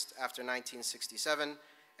Zionist after 1967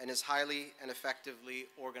 and is highly and effectively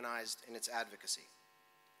organized in its advocacy.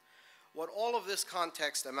 What all of this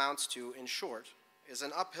context amounts to, in short, is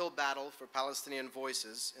an uphill battle for Palestinian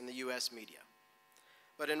voices in the US media.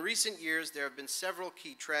 But in recent years, there have been several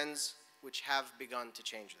key trends which have begun to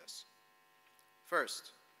change this.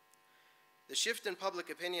 First, the shift in public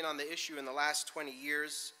opinion on the issue in the last 20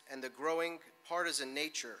 years and the growing partisan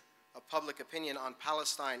nature of public opinion on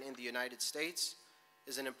Palestine in the United States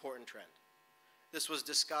is an important trend. This was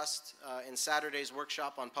discussed in Saturday's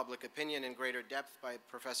workshop on public opinion in greater depth by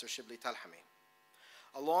Professor Shibli Talhami.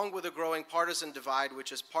 Along with a growing partisan divide,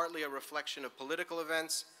 which is partly a reflection of political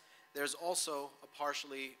events, there's also a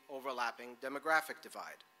partially overlapping demographic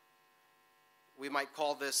divide. We might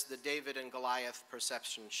call this the David and Goliath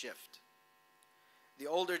perception shift. The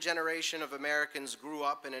older generation of Americans grew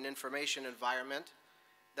up in an information environment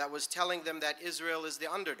that was telling them that Israel is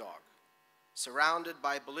the underdog, surrounded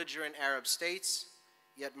by belligerent Arab states,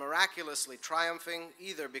 yet miraculously triumphing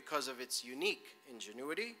either because of its unique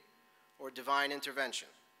ingenuity or divine intervention.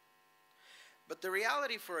 But the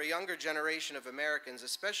reality for a younger generation of Americans,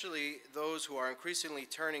 especially those who are increasingly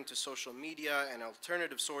turning to social media and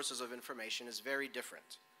alternative sources of information, is very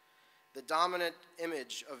different. The dominant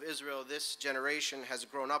image of Israel this generation has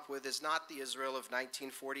grown up with is not the Israel of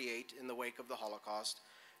 1948 in the wake of the Holocaust,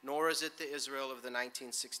 nor is it the Israel of the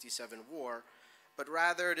 1967 war, but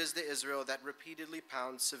rather it is the Israel that repeatedly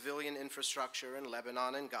pounds civilian infrastructure in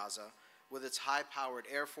Lebanon and Gaza with its high-powered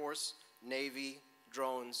air force, navy,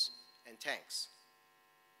 drones, and tanks.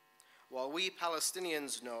 While we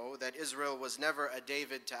Palestinians know that Israel was never a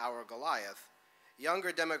David to our Goliath,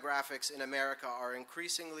 younger demographics in America are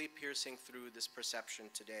increasingly piercing through this perception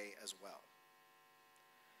today as well.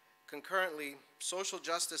 Concurrently, social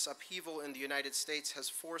justice upheaval in the United States has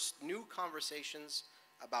forced new conversations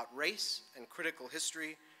about race and critical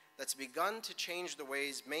history that's begun to change the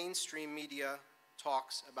ways mainstream media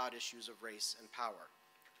talks about issues of race and power.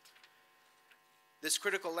 This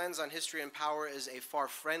critical lens on history and power is a far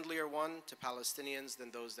friendlier one to Palestinians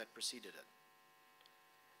than those that preceded it.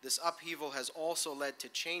 This upheaval has also led to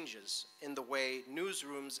changes in the way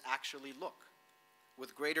newsrooms actually look,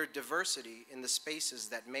 with greater diversity in the spaces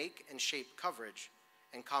that make and shape coverage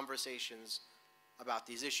and conversations about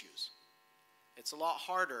these issues. It's a lot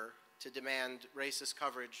harder to demand racist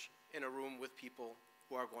coverage in a room with people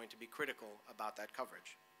who are going to be critical about that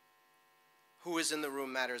coverage. Who is in the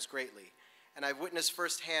room matters greatly, and I've witnessed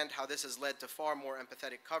firsthand how this has led to far more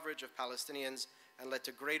empathetic coverage of Palestinians and led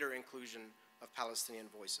to greater inclusion of Palestinian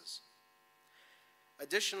voices.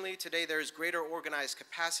 Additionally, today there is greater organized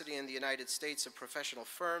capacity in the United States of professional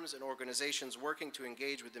firms and organizations working to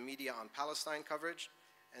engage with the media on Palestine coverage,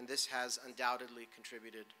 and this has undoubtedly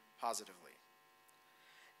contributed positively.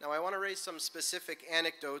 Now, I want to raise some specific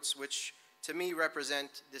anecdotes which, to me,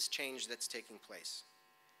 represent this change that's taking place.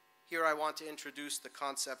 Here I want to introduce the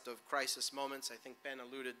concept of crisis moments. I think Ben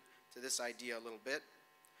alluded to this idea a little bit.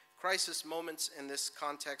 Crisis moments in this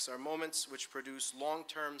context are moments which produce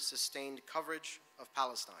long-term sustained coverage of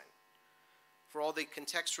Palestine. For all the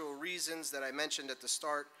contextual reasons that I mentioned at the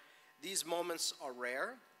start, these moments are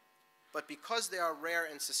rare, but because they are rare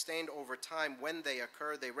and sustained over time, when they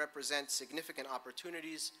occur, they represent significant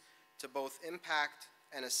opportunities to both impact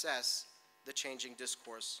and assess the changing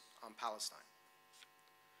discourse on Palestine.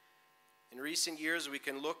 In recent years, we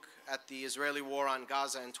can look at the Israeli war on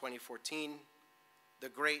Gaza in 2014, the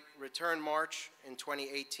Great Return March in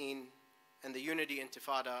 2018, and the Unity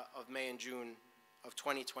Intifada of May and June of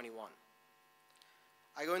 2021.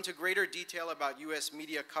 I go into greater detail about US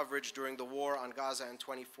media coverage during the war on Gaza in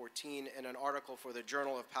 2014 in an article for the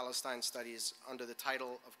Journal of Palestine Studies under the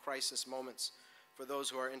title of Crisis Moments for those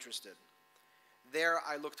who are interested. There,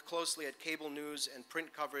 I looked closely at cable news and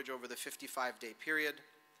print coverage over the 55-day period,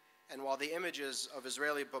 and while the images of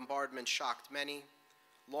Israeli bombardment shocked many,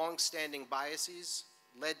 long-standing biases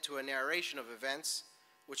led to a narration of events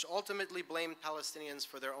which ultimately blamed Palestinians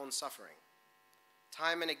for their own suffering.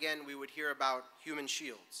 Time and again, we would hear about human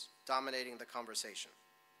shields dominating the conversation.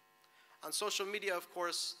 On social media, of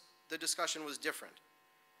course, the discussion was different,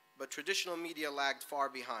 but traditional media lagged far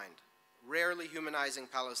behind, rarely humanizing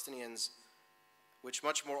Palestinians, which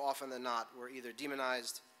much more often than not were either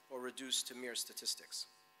demonized or reduced to mere statistics.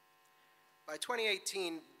 By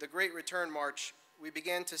 2018, the Great Return March, we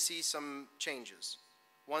began to see some changes.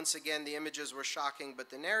 Once again, the images were shocking, but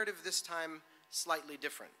the narrative this time slightly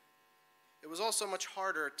different. It was also much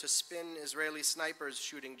harder to spin Israeli snipers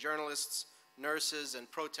shooting journalists, nurses, and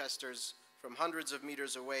protesters from hundreds of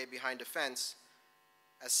meters away behind a fence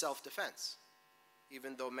as self-defense,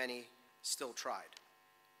 even though many still tried.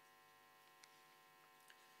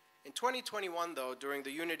 In 2021, though, during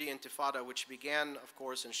the Unity Intifada, which began, of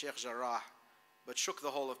course, in Sheikh Jarrah, but shook the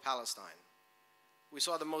whole of Palestine, we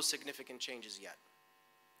saw the most significant changes yet.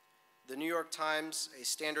 The New York Times, a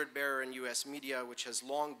standard bearer in US media, which has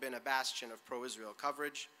long been a bastion of pro-Israel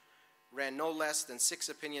coverage, ran no less than 6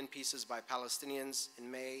 opinion pieces by Palestinians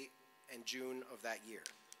in May and June of that year.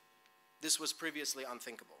 This was previously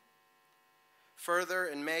unthinkable. Further,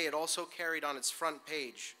 in May, it also carried on its front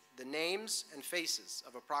page the names and faces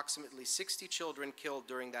of approximately 60 children killed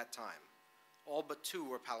during that time. All but 2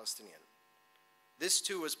 were Palestinian. This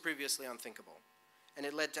too was previously unthinkable, and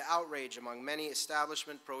it led to outrage among many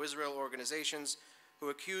establishment pro-Israel organizations who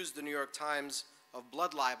accused the New York Times of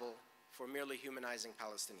blood libel for merely humanizing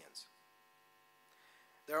Palestinians.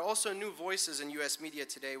 There are also new voices in US media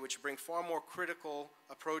today which bring far more critical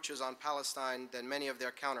approaches on Palestine than many of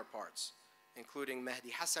their counterparts, including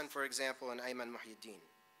Mehdi Hassan, for example, and Ayman Muhyiddin.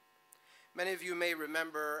 Many of you may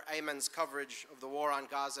remember Ayman's coverage of the war on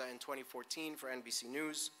Gaza in 2014 for NBC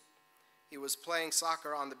News. He was playing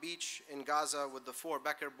soccer on the beach in Gaza with the 4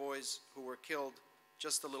 Becker boys who were killed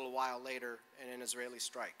just a little while later in an Israeli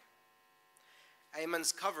strike.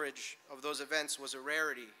 Ayman's coverage of those events was a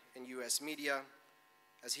rarity in US media,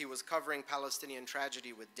 as he was covering Palestinian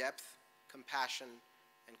tragedy with depth, compassion,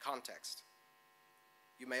 and context.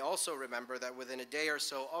 You may also remember that within a day or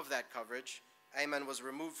so of that coverage, Ayman was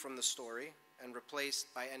removed from the story and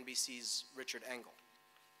replaced by NBC's Richard Engel.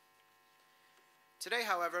 Today,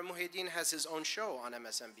 however, Muhyiddin has his own show on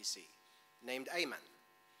MSNBC, named Ayman,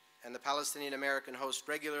 and the Palestinian-American host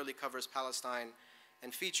regularly covers Palestine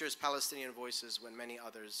and features Palestinian voices when many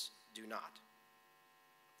others do not.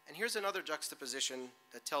 And here's another juxtaposition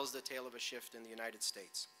that tells the tale of a shift in the United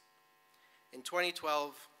States. In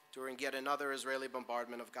 2012, during yet another Israeli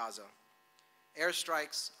bombardment of Gaza,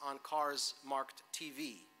 airstrikes on cars marked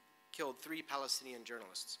TV killed 3 Palestinian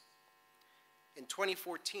journalists. In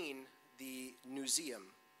 2014, the Newseum,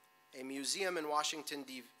 a museum in Washington,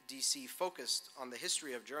 D.C. focused on the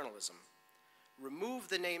history of journalism, removed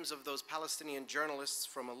the names of those Palestinian journalists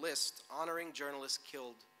from a list honoring journalists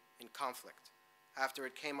killed in conflict after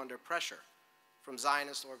it came under pressure from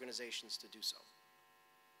Zionist organizations to do so.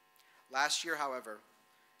 Last year, however,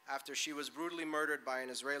 after she was brutally murdered by an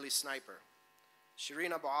Israeli sniper,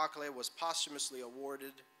 Shireen Abu Akleh was posthumously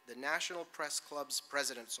awarded the National Press Club's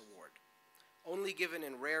President's Award, only given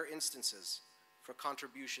in rare instances for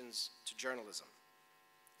contributions to journalism.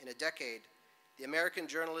 In a decade, the American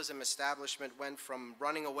journalism establishment went from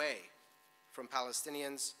running away from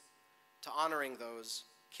Palestinians to honoring those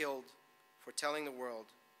killed for telling the world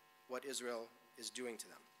what Israel is doing to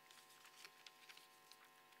them.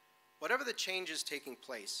 Whatever the changes taking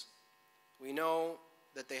place, we know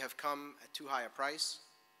that they have come at too high a price,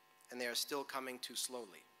 and they are still coming too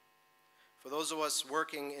slowly. For those of us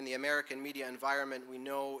working in the American media environment, we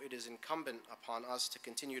know it is incumbent upon us to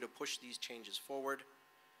continue to push these changes forward.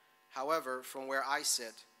 However, from where I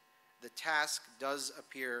sit, the task does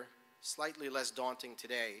appear slightly less daunting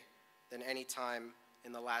today than any time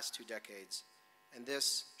in the last 2 decades, and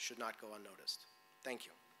this should not go unnoticed. Thank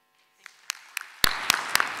you.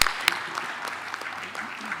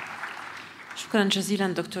 شكرا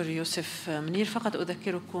جزيلا دكتور يوسف منير. فقط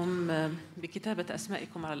أذكركم بكتابة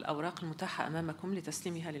أسمائكم على الأوراق المتاحة أمامكم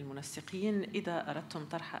لتسليمها للمنسقين إذا أردتم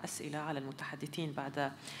طرح أسئلة على المتحدثين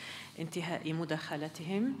بعد انتهاء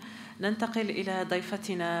مداخلتهم. ننتقل إلى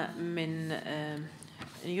ضيفتنا من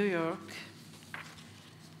نيويورك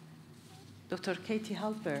دكتور كيتي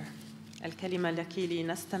هالبر. الكلمة لك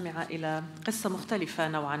لنستمع إلى قصة مختلفة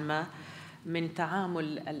نوعا ما من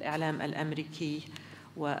تعامل الإعلام الأمريكي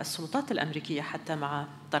والسلطات الأمريكية حتى مع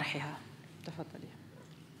طرحها. تفضلي.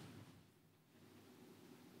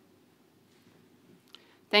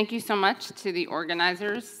 Thank you so much to the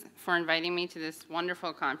organizers for inviting me to this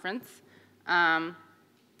wonderful conference. I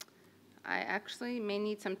actually may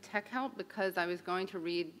need some tech help because I was going to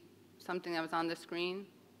read something that was on the screen,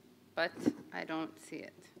 but I don't see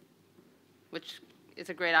it, which is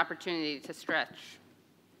a great opportunity to stretch.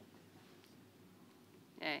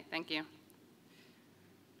 Yay, thank you.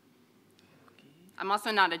 I'm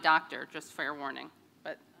also not a doctor, just fair warning,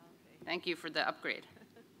 but thank you for the upgrade.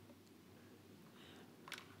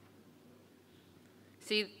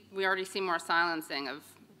 See, we already see more silencing of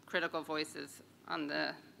critical voices on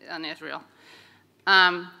Israel.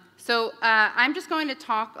 I'm just going to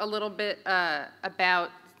talk a little bit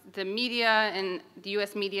about the media and the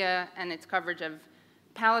US media and its coverage of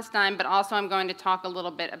Palestine, but also I'm going to talk a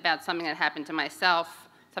little bit about something that happened to myself,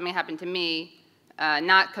 something happened to me,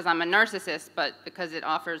 not because I'm a narcissist, but because it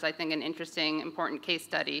offers, I think, an interesting, important case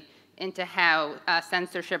study into how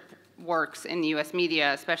censorship works in the US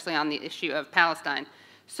media, especially on the issue of Palestine.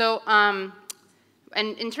 So, and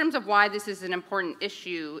in terms of why this is an important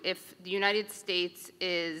issue, if the United States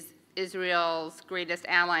is Israel's greatest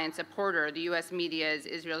ally and supporter, the US media is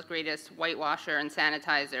Israel's greatest whitewasher and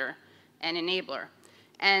sanitizer and enabler.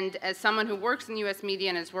 And as someone who works in US media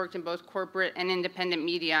and has worked in both corporate and independent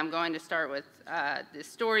media, I'm going to start with this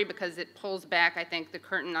story because it pulls back, I think, the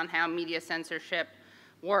curtain on how media censorship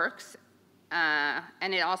works.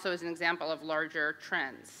 And it also is an example of larger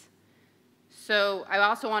trends. So I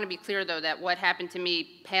also want to be clear, though, that what happened to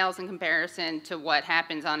me pales in comparison to what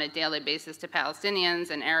happens on a daily basis to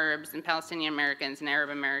Palestinians and Arabs and Palestinian Americans and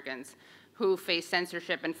Arab Americans who face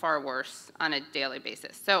censorship and far worse on a daily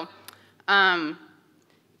basis. So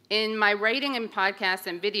in my writing and podcasts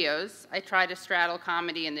and videos, I try to straddle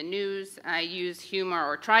comedy and the news. I use humor,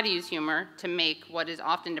 or try to use humor, to make what is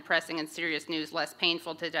often depressing and serious news less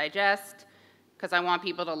painful to digest, because I want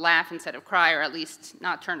people to laugh instead of cry, or at least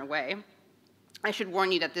not turn away. I should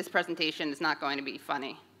warn you that this presentation is not going to be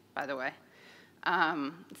funny, by the way.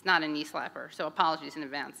 It's not a knee slapper, so apologies in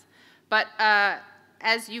advance. But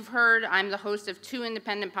as you've heard, I'm the host of 2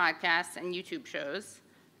 independent podcasts and YouTube shows,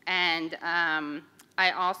 and I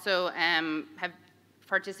also have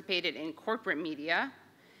participated in corporate media,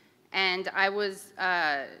 and I was,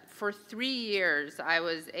 for 3 years, I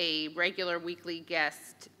was a regular weekly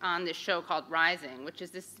guest on this show called Rising, which is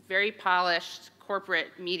this very polished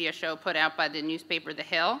corporate media show put out by the newspaper The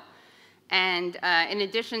Hill. And in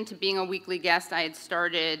addition to being a weekly guest, I had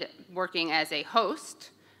started working as a host.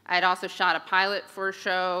 I had also shot a pilot for a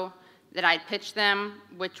show that I'd pitched them,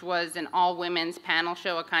 which was an all-women's panel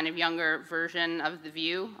show, a kind of younger version of The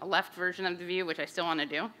View, a left version of The View, which I still want to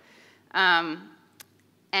do.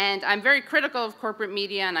 And I'm very critical of corporate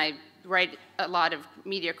media, and I write a lot of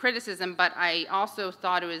media criticism, but I also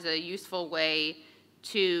thought it was a useful way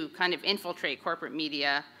to kind of infiltrate corporate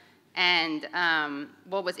media. And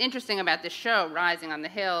what was interesting about this show, Rising on the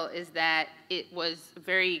Hill, is that it was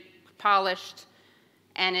very polished,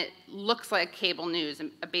 and it looks like cable news,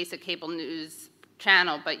 a basic cable news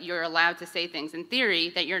channel, but you're allowed to say things in theory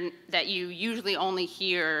that you usually only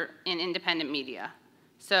hear in independent media.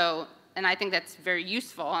 So, and I think that's very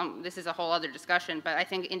useful. This is a whole other discussion, but I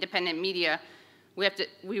think independent media,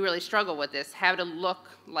 we really struggle with this, how to look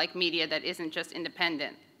like media that isn't just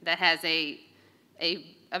independent, that has a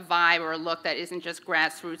vibe or a look that isn't just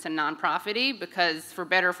grassroots and nonprofit-y, because for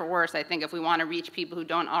better or for worse, I think if we want to reach people who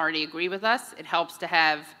don't already agree with us, it helps to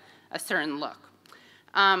have a certain look.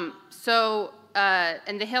 And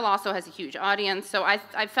The Hill also has a huge audience, so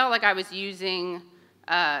I felt like I was using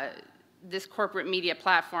this corporate media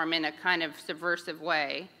platform in a kind of subversive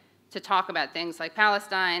way to talk about things like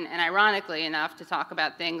Palestine, and ironically enough, to talk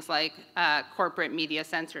about things like corporate media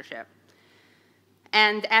censorship.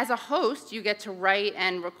 And as a host, you get to write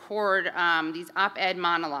and record these op-ed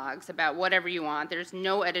monologues about whatever you want. There's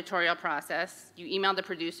no editorial process. You email the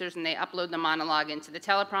producers, and they upload the monologue into the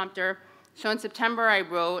teleprompter. So in September, I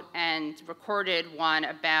wrote and recorded one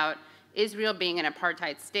about Israel being an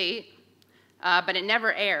apartheid state, but it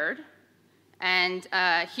never aired. And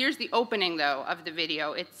here's the opening, though, of the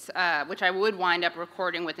video, which I would wind up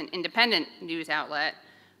recording with an independent news outlet,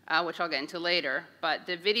 which I'll get into later. But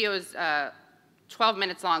the video is 12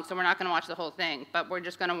 minutes long, so we're not going to watch the whole thing, but we're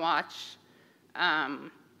just going to watch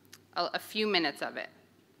a few minutes of it.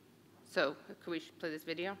 So could we play this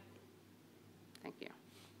video? Thank you.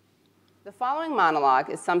 The following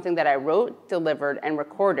monologue is something that I wrote, delivered, and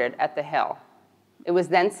recorded at The Hill. It was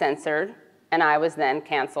then censored, and I was then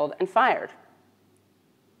canceled and fired.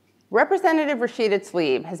 Representative Rashida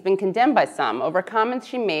Tlaib has been condemned by some over comments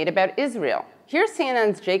she made about Israel. Here's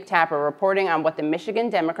CNN's Jake Tapper reporting on what the Michigan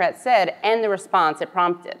Democrat said and the response it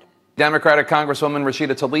prompted. Democratic Congresswoman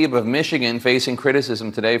Rashida Tlaib of Michigan facing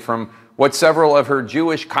criticism today from what several of her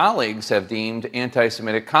Jewish colleagues have deemed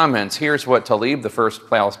anti-Semitic comments. Here's what Tlaib, the first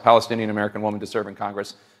Palestinian-American woman to serve in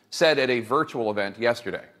Congress, said at a virtual event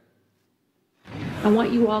yesterday. I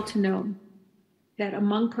want you all to know that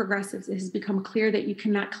among progressives, it has become clear that you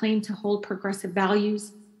cannot claim to hold progressive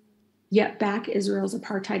values, yet back Israel's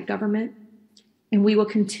apartheid government. And we will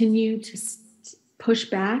continue to push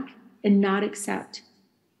back and not accept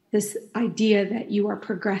this idea that you are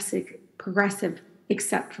progressive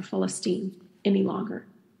except for Palestine any longer.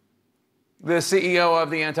 The CEO of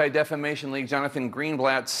the Anti-Defamation League, Jonathan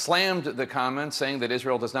Greenblatt, slammed the comments, saying that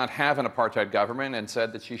Israel does not have an apartheid government, and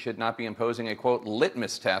said that she should not be imposing a, quote,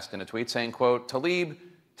 litmus test in a tweet, saying, quote, Tlaib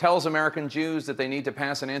tells American Jews that they need to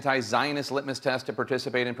pass an anti-Zionist litmus test to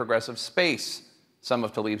participate in progressive space. Some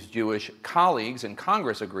of Tlaib's Jewish colleagues in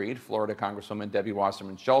Congress agreed. Florida Congresswoman Debbie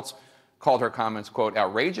Wasserman Schultz called her comments, quote,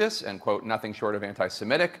 outrageous and, quote, nothing short of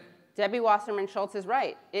anti-Semitic. Debbie Wasserman Schultz is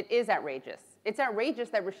right. It is outrageous. It's outrageous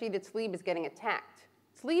that Rashida Tlaib is getting attacked.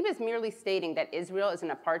 Tlaib is merely stating that Israel is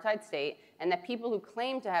an apartheid state and that people who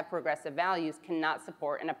claim to have progressive values cannot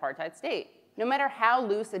support an apartheid state. No matter how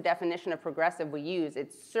loose a definition of progressive we use,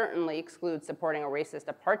 it certainly excludes supporting a racist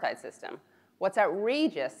apartheid system. What's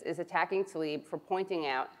outrageous is attacking Tlaib for pointing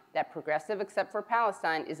out that progressive except for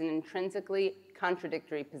Palestine is an intrinsically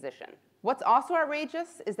contradictory position. What's also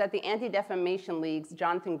outrageous is that the Anti-Defamation League's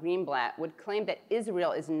Jonathan Greenblatt would claim that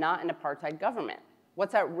Israel is not an apartheid government.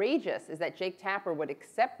 What's outrageous is that Jake Tapper would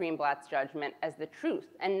accept Greenblatt's judgment as the truth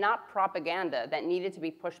and not propaganda that needed to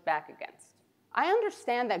be pushed back against. I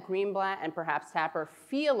understand that Greenblatt and perhaps Tapper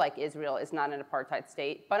feel like Israel is not an apartheid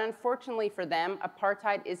state, but unfortunately for them,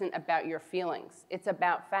 apartheid isn't about your feelings, it's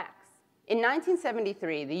about facts. In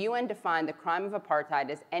 1973, the UN defined the crime of apartheid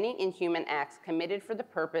as any inhuman acts committed for the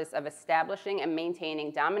purpose of establishing and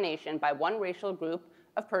maintaining domination by one racial group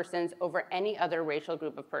of persons over any other racial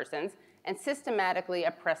group of persons and systematically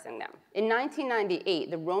oppressing them. In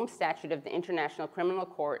 1998, the Rome Statute of the International Criminal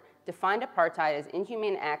Court defined apartheid as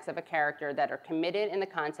inhumane acts of a character that are committed in the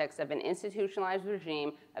context of an institutionalized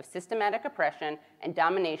regime of systematic oppression and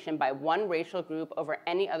domination by one racial group over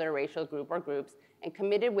any other racial group or groups, and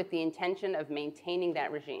committed with the intention of maintaining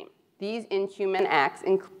that regime. These inhuman acts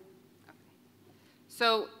include...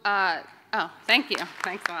 So, oh, thank you.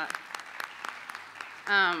 Thanks a lot.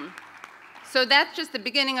 So that's just the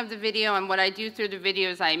beginning of the video, and what I do through the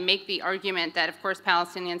video is I make the argument that, of course,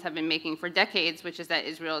 Palestinians have been making for decades, which is that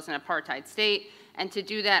Israel is an apartheid state. And to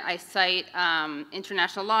do that, I cite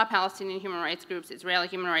international law, Palestinian human rights groups, Israeli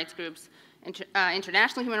human rights groups,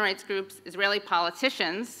 international human rights groups, Israeli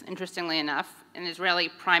politicians, interestingly enough, and Israeli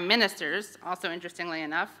prime ministers, also interestingly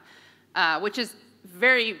enough, which is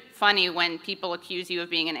very funny when people accuse you of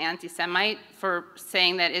being an anti-Semite for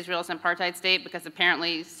saying that Israel is an apartheid state, because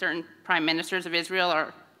apparently certain prime ministers of Israel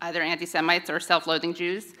are either anti-Semites or self-loathing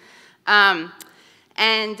Jews. I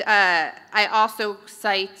also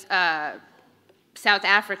cite South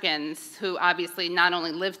Africans who obviously not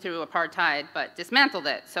only lived through apartheid but dismantled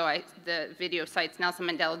it. So the video cites Nelson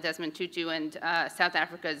Mandela, Desmond Tutu, and South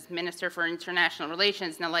Africa's Minister for International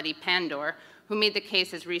Relations, Naledi Pandor, who made the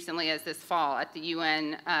case as recently as this fall at the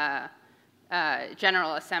UN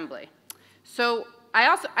General Assembly. So I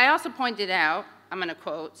also pointed out, I'm going to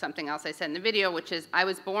quote something else I said in the video, which is, I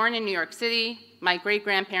was born in New York City. My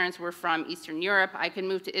great-grandparents were from Eastern Europe. I could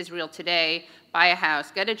move to Israel today, buy a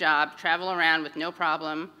house, get a job, travel around with no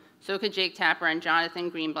problem. So could Jake Tapper and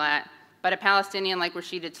Jonathan Greenblatt. But a Palestinian like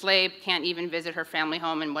Rashida Tlaib can't even visit her family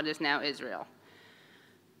home in what is now Israel.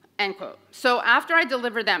 End quote. So after I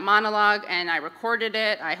delivered that monologue and I recorded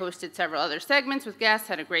it, I hosted several other segments with guests,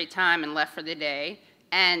 had a great time, and left for the day.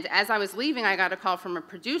 And as I was leaving, I got a call from a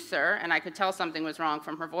producer, and I could tell something was wrong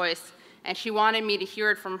from her voice, and she wanted me to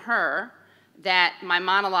hear it from her that my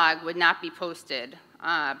monologue would not be posted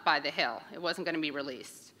by The Hill. It wasn't going to be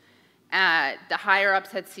released. The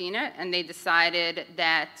higher-ups had seen it, and they decided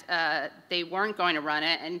that they weren't going to run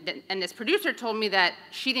it. And this producer told me that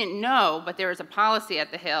she didn't know, but there was a policy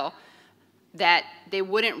at the Hill that they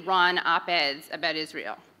wouldn't run op-eds about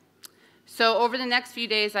Israel. So over the next few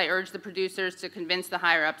days, I urged the producers to convince the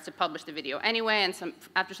higher-ups to publish the video anyway, and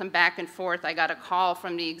after some back and forth, I got a call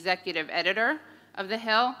from the executive editor of the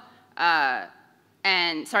Hill, the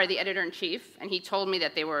editor-in-chief, and he told me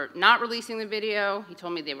that they were not releasing the video. He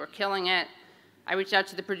told me they were killing it. I reached out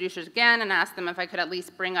to the producers again and asked them if I could at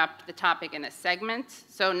least bring up the topic in a segment.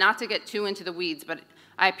 So not to get too into the weeds, but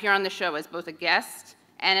I appear on the show as both a guest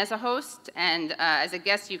and as a host, and as a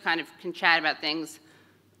guest, you kind of can chat about things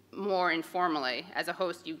more informally. As a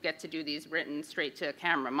host, you get to do these written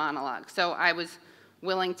straight-to-camera monologues. So I was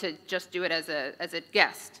willing to just do it as a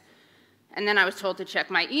guest. And then I was told to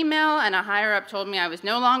check my email, and a higher-up told me I was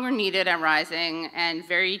no longer needed at Rising, and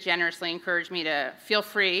very generously encouraged me to feel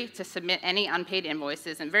free to submit any unpaid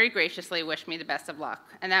invoices, and very graciously wished me the best of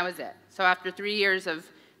luck. And that was it. So after 3 years of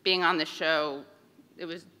being on the show, it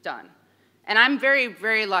was done. And I'm very,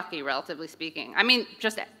 very lucky, relatively speaking. I mean,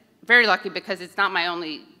 just very lucky because it's not my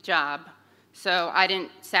only job, so I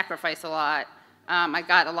didn't sacrifice a lot. I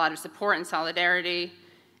got a lot of support and solidarity,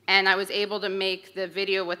 and I was able to make the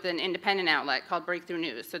video with an independent outlet called Breakthrough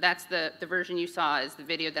News. So that's the version you saw is the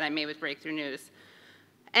video that I made with Breakthrough News.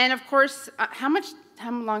 And of course, how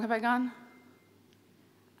long have I gone?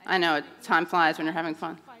 I know, time flies when you're having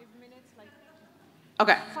fun. 5 minutes, like.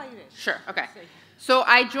 Okay, 5-ish. sure, okay. So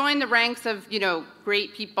I joined the ranks of,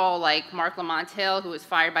 great people like Mark Lamont Hill, who was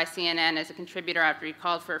fired by CNN as a contributor after he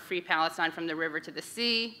called for a free Palestine from the river to the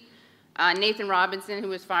sea. Nathan Robinson, who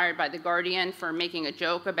was fired by The Guardian for making a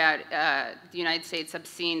joke about the United States'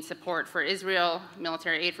 obscene support for Israel,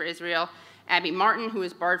 military aid for Israel. Abby Martin, who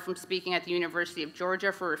was barred from speaking at the University of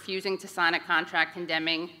Georgia for refusing to sign a contract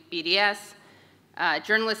condemning BDS.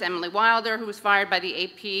 Journalist Emily Wilder, who was fired by the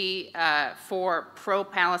AP for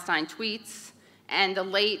pro-Palestine tweets. And the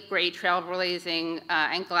late, great trailblazing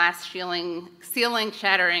and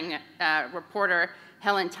ceiling-shattering reporter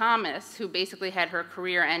Helen Thomas, who basically had her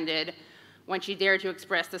career ended when she dared to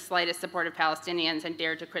express the slightest support of Palestinians and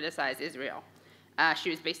dared to criticize Israel. She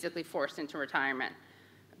was basically forced into retirement.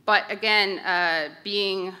 But again,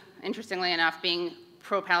 interestingly enough, being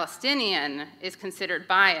pro-Palestinian is considered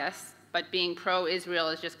biased, but being pro-Israel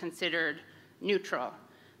is just considered neutral.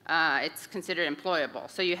 It's considered employable.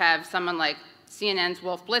 So you have someone like CNN's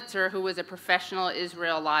Wolf Blitzer, who was a professional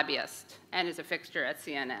Israel lobbyist and is a fixture at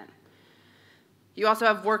CNN. You also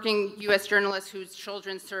have working US journalists whose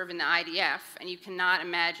children serve in the IDF, and you cannot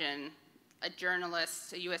imagine a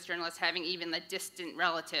US journalist having even a distant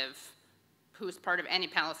relative who's part of any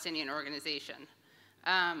Palestinian organization.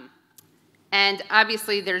 And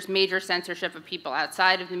obviously there's major censorship of people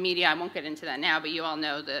outside of the media. I won't get into that now, but you all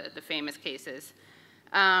know the famous cases.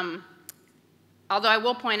 Although I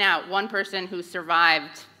will point out one person who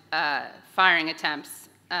survived firing attempts,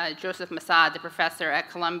 Joseph Mossad, the professor at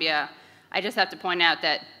Columbia. I just have to point out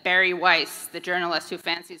that Bari Weiss, the journalist who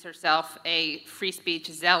fancies herself a free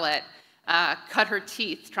speech zealot, cut her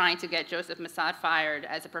teeth trying to get Joseph Mossad fired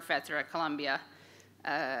as a professor at Columbia.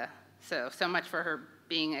 So much for her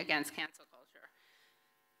being against cancel culture.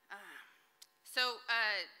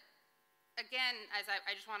 Again,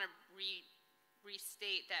 I just want to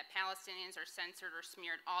restate that Palestinians are censored or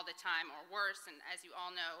smeared all the time, or worse, and as you all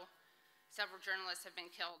know, several journalists have been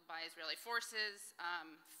killed by Israeli forces.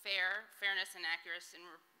 Fairness and accuracy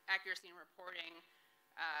in reporting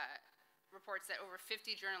reports that over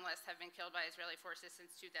 50 journalists have been killed by Israeli forces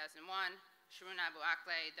since 2001. Sharon Abu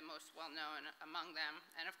Akleh, the most well-known among them.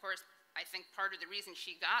 And of course, I think part of the reason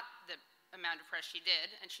she got the amount of press she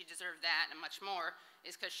did, and she deserved that and much more,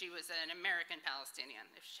 is because she was an American Palestinian.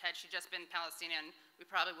 Had she just been Palestinian, we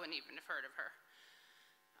probably wouldn't even have heard of her.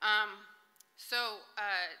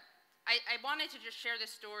 I wanted to just share this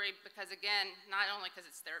story because, again, not only because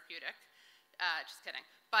it's therapeutic, just kidding,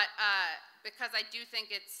 but because I do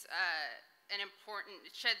think it's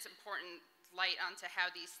it sheds important light onto how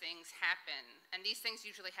these things happen. And these things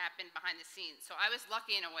usually happen behind the scenes. So I was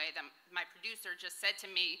lucky in a way that my producer just said to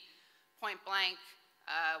me, point blank,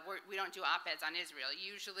 we don't do op-eds on Israel.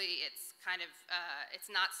 Usually it's kind of,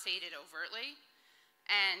 it's not stated overtly.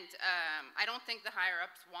 And I don't think the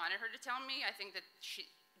higher-ups wanted her to tell me. I think that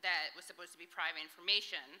that was supposed to be private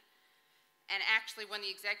information. And actually, when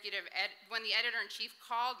the editor-in-chief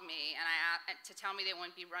called me and to tell me they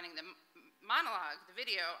wouldn't be running the monologue, the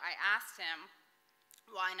video, I asked him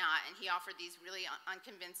why not, and he offered these really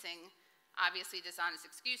unconvincing obviously dishonest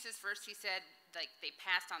excuses. First he said, like, they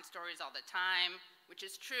passed on stories all the time, which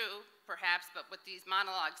is true, perhaps, but with these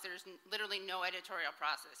monologues, there's literally no editorial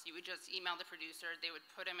process. You would just email the producer, they would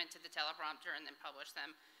put them into the teleprompter and then publish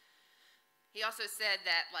them. He also said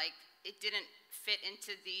that, like, it didn't fit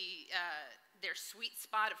into their sweet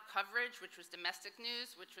spot of coverage, which was domestic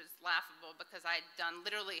news, which was laughable because I'd done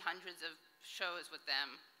literally hundreds of shows with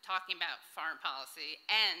them talking about foreign policy,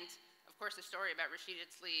 and of course the story about Rashida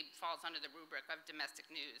Tlaib falls under the rubric of domestic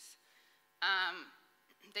news.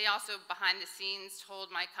 They also, behind the scenes,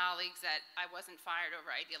 told my colleagues that I wasn't fired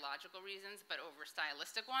over ideological reasons, but over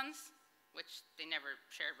stylistic ones, which they never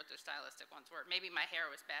shared what those stylistic ones were. Maybe my hair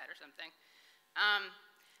was bad or something.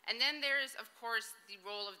 And then there's, of course, the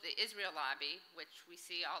role of the Israel lobby, which we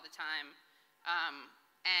see all the time.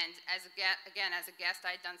 And as a guest,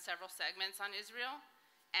 I'd done several segments on Israel.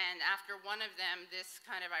 And after one of them, this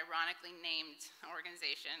kind of ironically named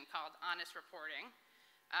organization called Honest Reporting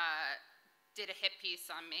did a hit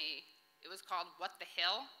piece on me. It was called What the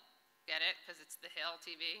Hill? Get it? Because it's The Hill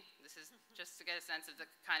TV. This is just to get a sense of the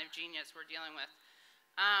kind of genius we're dealing with.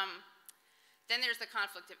 Then there's the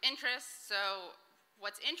conflict of interest. So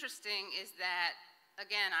what's interesting is that,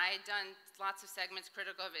 again, I had done lots of segments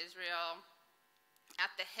critical of Israel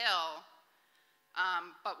at The Hill,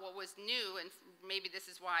 but what was new, and maybe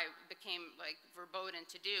this is why it became like verboten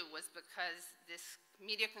to do, was because this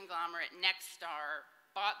media conglomerate Nexstar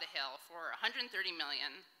bought The Hill for $130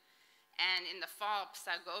 million, and in the fall,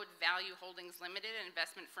 Psagot Value Holdings Limited, an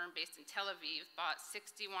investment firm based in Tel Aviv, bought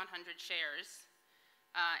 6,100 shares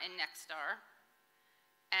in Nexstar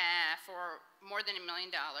for more than $1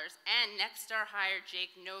 million, and Nexstar hired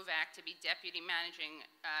Jake Novak to be deputy managing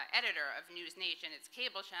editor of News Nation, its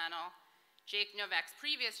cable channel. Jake Novak's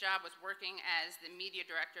previous job was working as the media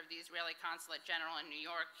director of the Israeli Consulate General in New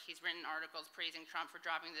York. He's written articles praising Trump for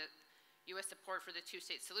dropping the U.S. support for the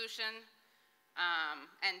two-state solution.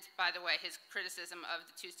 And by the way, his criticism of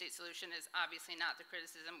the two-state solution is obviously not the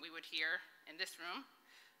criticism we would hear in this room.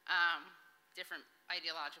 Different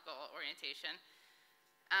ideological orientation.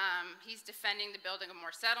 He's defending the building of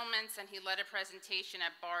more settlements, and he led a presentation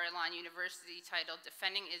at Bar-Ilan University titled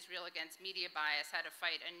Defending Israel Against Media Bias, How to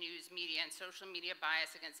Fight a News, Media, and Social Media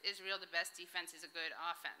Bias Against Israel. The Best Defense is a Good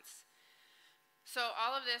Offense. So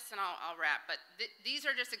all of this, and I'll wrap, but these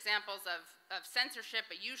are just examples of censorship,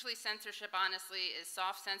 but usually censorship, honestly, is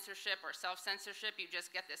soft censorship or self-censorship. You just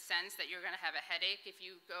get the sense that you're going to have a headache if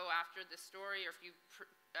you go after the story or if you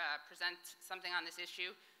present something on this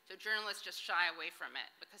issue. So journalists just shy away from it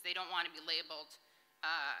because they don't want to be labeled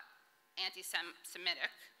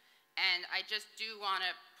anti-Semitic. And I just do want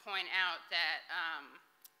to point out that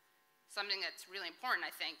something that's really important,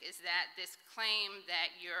 I think, is that this claim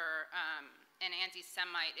that you're an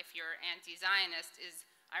anti-Semite if you're anti-Zionist is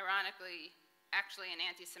ironically actually an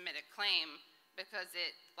anti-Semitic claim because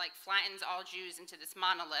it like flattens all Jews into this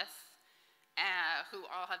monolith who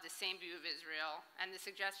all have the same view of Israel. And the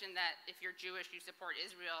suggestion that if you're Jewish, you support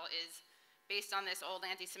Israel is based on this old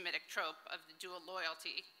anti-Semitic trope of the dual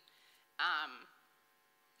loyalty.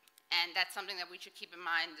 And that's something that we should keep in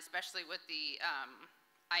mind, especially with the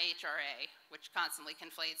IHRA, which constantly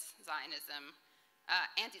conflates Zionism,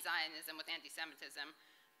 anti-Zionism with anti-Semitism.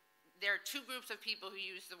 There are two groups of people who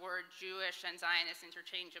use the word Jewish and Zionist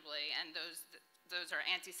interchangeably, and those are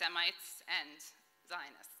anti-Semites and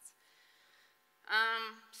Zionists.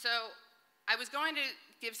 So I was going to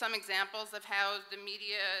give some examples of how the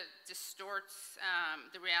media distorts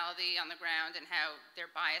the reality on the ground and how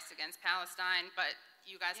they're biased against Palestine, but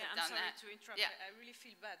you guys have done that. I'm sorry to interrupt. Yeah. I really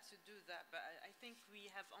feel bad to do that, but I think we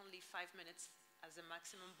have only 5 minutes as a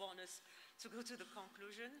maximum bonus to go to the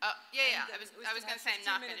conclusion. Yeah. I was going to say I'm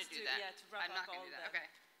not going to do that. Yeah, to wrap I'm not up going to do that. all Okay.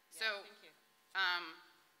 Yeah, So, thank you.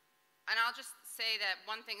 and I'll just say that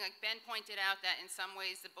one thing, like Ben pointed out, that in some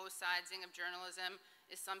ways the both sidesing of journalism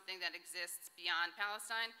is something that exists beyond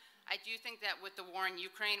Palestine. I do think that with the war in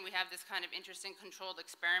Ukraine, we have this kind of interesting controlled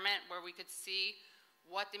experiment where we could see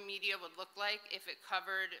what the media would look like if it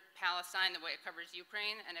covered Palestine the way it covers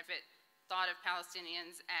Ukraine, and if it thought of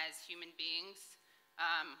Palestinians as human beings.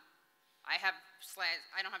 I have slides,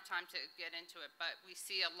 I don't have time to get into it, but we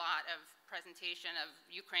see a lot of presentation of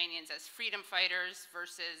Ukrainians as freedom fighters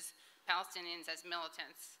versus Palestinians as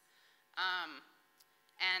militants.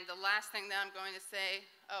 And the last thing that I'm going to say,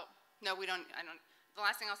 the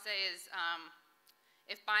last thing I'll say is,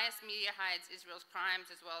 if biased media hides Israel's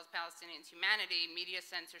crimes as well as Palestinians' humanity, media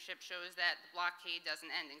censorship shows that the blockade doesn't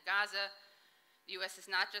end in Gaza. The U.S. is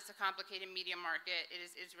not just a complicated media market, it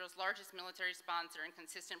is Israel's largest military sponsor and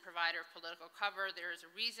consistent provider of political cover. There is a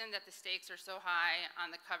reason that the stakes are so high on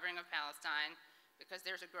the covering of Palestine, because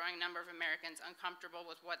there's a growing number of Americans uncomfortable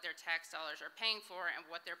with what their tax dollars are paying for and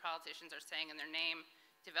what their politicians are saying in their name.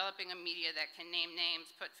 Developing a media that can name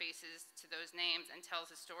names, put faces to those names, and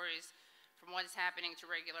tells the stories from what is happening to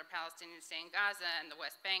regular Palestinians staying in Gaza and the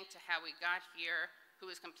West Bank to how we got here,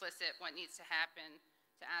 who is complicit, what needs to happen,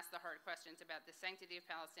 to ask the hard questions about the sanctity of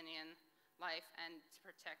Palestinian life and to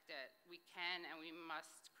protect it. We can and we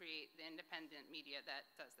must create the independent media that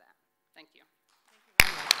does that. Thank you.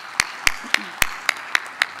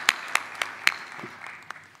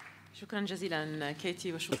 شكرا جزيلا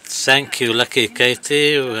كيتي وشكرا. Thank you, Lucky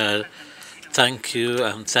Katie. Thank you,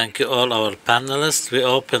 and thank you all our panelists. We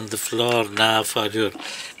open the floor now for your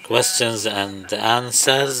questions and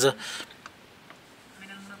answers.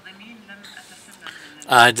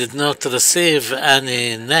 I did not receive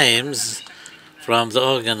any names from the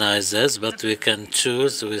organizers, but we can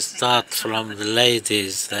choose. We start from the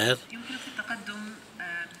ladies there.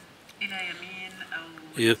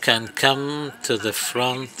 You can come to the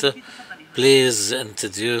front. Please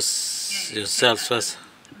introduce yourself first.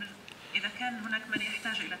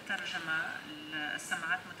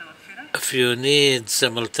 If you need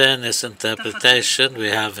simultaneous interpretation, we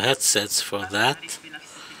have headsets for that.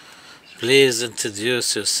 Please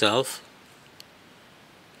introduce yourself.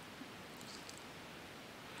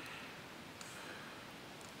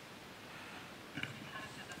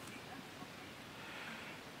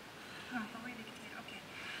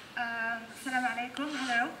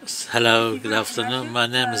 Hello, good afternoon. My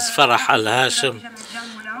name is Farah Al-Hashim.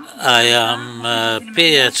 I am a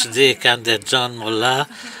PhD candidate John Mullah,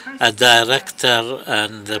 a director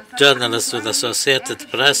and a journalist with Associated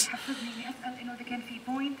Press.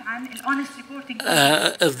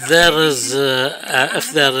 If there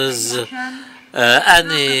is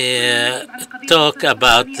any talk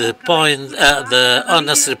about the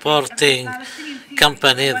honest reporting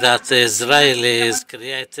company that the Israelis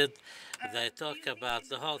created, they talk about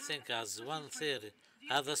the whole thing as one theory.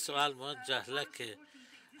 هذا السؤال موجه لك.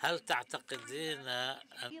 هل تعتقدين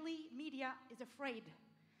Really, media is afraid.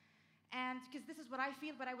 And because this is what I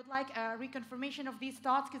feel, but I would like a reconfirmation of these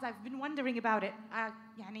thoughts because I've been wondering about it.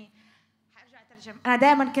 يعني أنا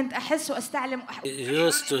دائما كنت أحس وأستعلم.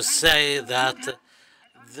 Used to say that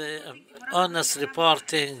the honest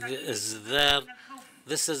reporting is there.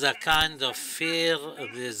 This is a kind of fear.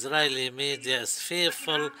 The Israeli media is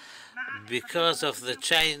fearful because of the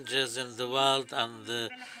changes in the world and the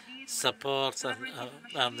support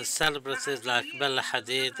and the celebrities like Bella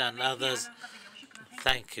Hadid and others.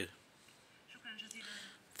 Thank you.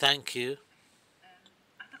 Thank you.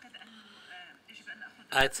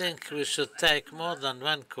 I think we should take more than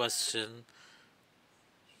one question.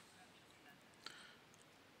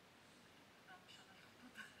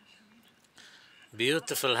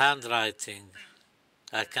 Beautiful handwriting.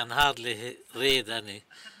 I can hardly read any.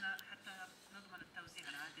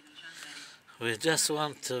 We just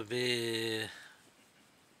want to be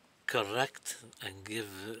correct and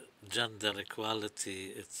give gender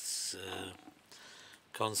equality its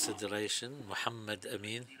consideration. Muhammad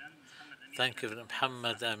Amin. Thank you,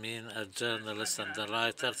 Muhammad Amin, a journalist and a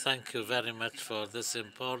writer. Thank you very much for this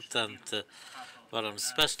important forum,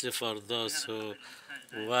 especially for those who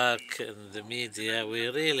work in the media. We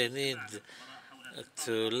really need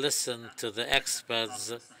to listen to the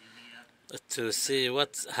experts to see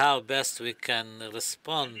how best we can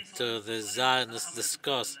respond to the Zionist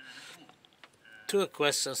discourse. Two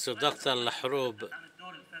questions to Dr. Hroub.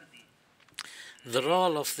 The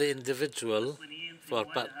role of the individual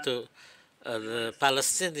to the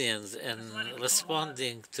Palestinians in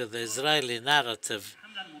responding to the Israeli narrative,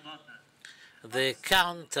 the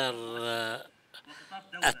counter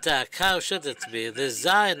attack, how should it be? The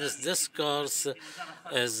Zionist discourse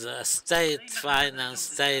is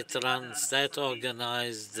state-financed, state-run,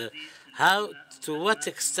 state-organized. To what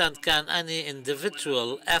extent can any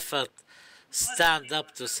individual effort stand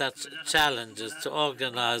up to such challenges, to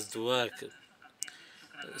organized work?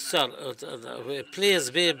 Sir,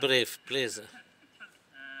 please be brief, please.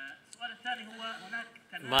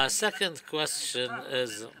 My second question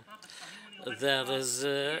is, there is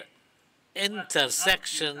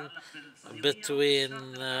intersection between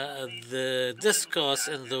the discourse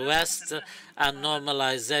in the West and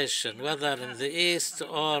normalization, whether in the East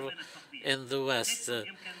or in the West.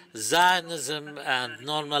 Zionism and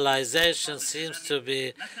normalization seems to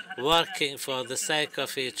be working for the sake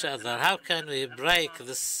of each other. How can we break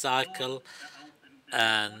this cycle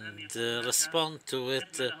and respond to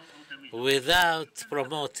it without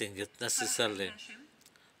promoting it necessarily?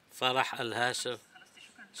 Farah Al-Hashim,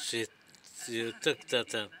 you took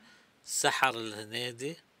that. Sahar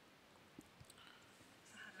Al-Hanedi.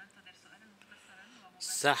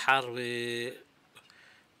 Zahar,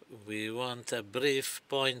 we want a brief,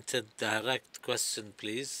 pointed, direct question,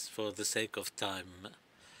 please, for the sake of time.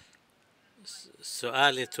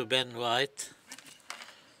 سؤالي to Ben White.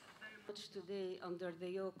 Today, under the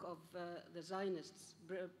yoke of the Zionists,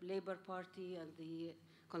 Labour Party and the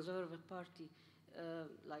Conservative Party,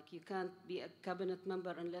 like you can't be a cabinet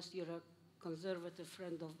member unless you're a conservative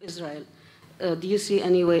friend of Israel. Do you see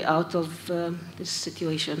any way out of this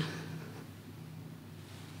situation?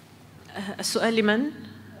 السؤال لمن؟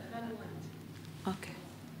 Okay.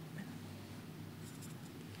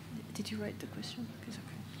 Did you write the question? It's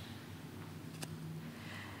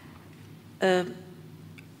okay.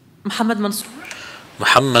 محمد منصور.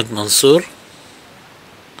 محمد منصور.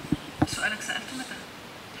 سؤالك سألته متى؟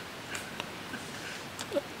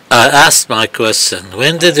 I asked my question.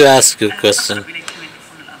 When did you ask your question?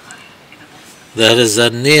 There is a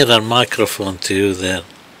nearer microphone to you there.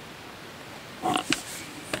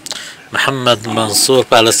 Muhammad Mansour,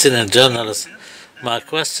 Palestinian journalist. My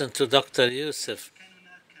question to Dr. Yousef,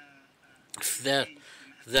 if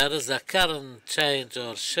there is a current change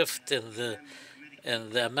or shift in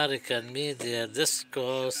the American media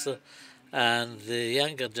discourse and the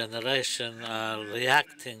younger generation are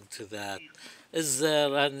reacting to that, is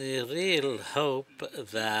there any real hope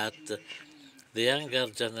that the younger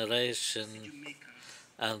generation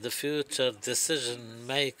and the future decision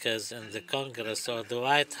makers in the Congress or the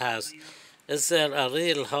White House, is there a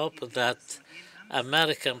real hope that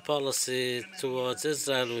American policy towards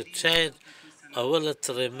Israel will change, or will it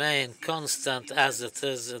remain constant as it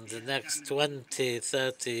is in the next 20,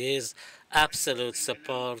 30 years, absolute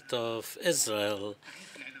support of Israel?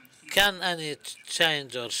 Can any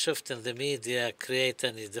change or shift in the media create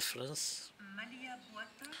any difference?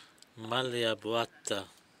 Malia Buatta.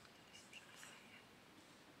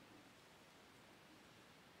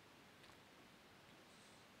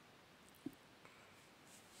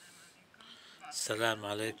 السلام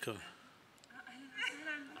عليكم.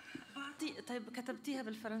 طيب كتبتيها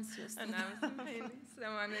بالفرنسي أصلاً.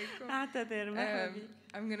 السلام عليكم. أعتذر مرحبا بك.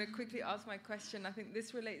 I'm going to quickly ask my question. I think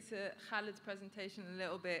this relates to Khaled's presentation a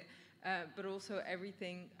little bit, but also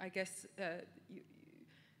everything, I guess,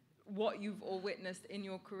 what you've all witnessed in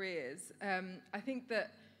your careers. I think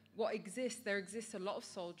that there exists a lot of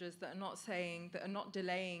soldiers that are not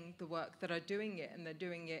delaying the work, that are doing it, and they're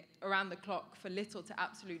doing it around the clock for little to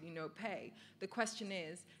absolutely no pay. The question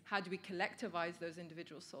is, how do we collectivize those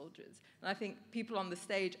individual soldiers? And I think people on the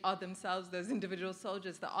stage are themselves those individual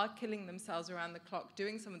soldiers that are killing themselves around the clock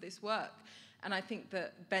doing some of this work. And I think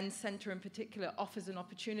that Ben's Center in particular offers an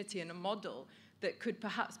opportunity and a model that could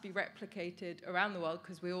perhaps be replicated around the world,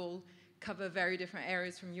 because we all cover very different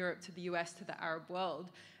areas from Europe to the US to the Arab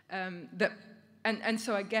world.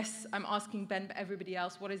 So I guess I'm asking Ben, but everybody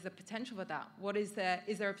else, what is the potential for that? Is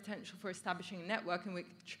there a potential for establishing a network in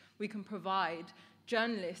which we can provide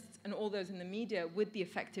journalists and all those in the media with the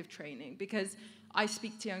effective training? Because I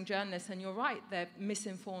speak to young journalists, and you're right, they're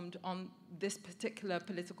misinformed on this particular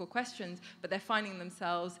political questions, but they're finding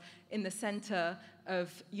themselves in the center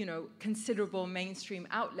of, considerable mainstream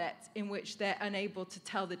outlets in which they're unable to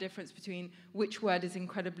tell the difference between which word is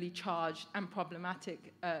incredibly charged and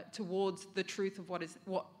problematic towards the truth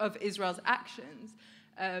of Israel's actions,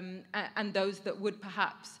 and those that would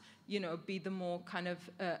perhaps, be the more kind of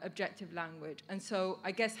objective language. And so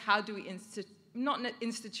I guess how do we not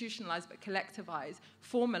institutionalize, but collectivize,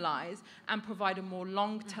 formalize, and provide a more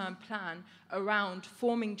long-term plan around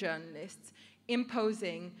forming journalists,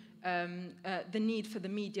 imposing the need for the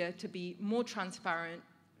media to be more transparent,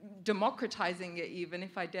 democratizing it even,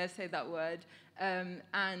 if I dare say that word,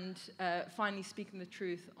 and finally speaking the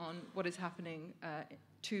truth on what is happening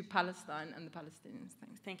to Palestine and the Palestinians.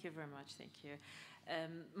 Thanks. Thank you very much. Thank you.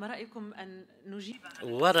 ما رأيكم أن نجيب؟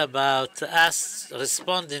 What about us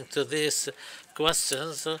responding to these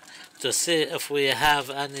questions to see if we have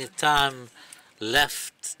any time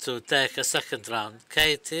left to take a second round?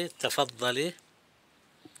 Katie, تفضلي.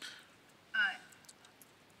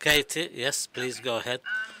 Katie, yes, please go ahead.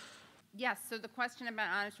 Yes, so the question about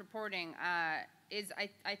honest reporting is,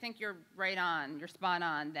 I think you're right on, you're spot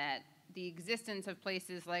on, that the existence of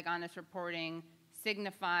places like honest reporting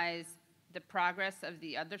signifies the progress of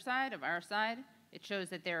the other side, of our side. It shows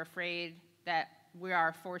that they're afraid that we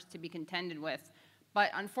are forced to be contended with.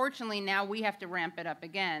 But unfortunately, now we have to ramp it up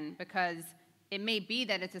again, because it may be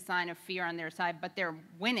that it's a sign of fear on their side, but they're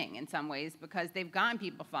winning in some ways because they've gotten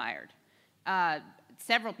people fired,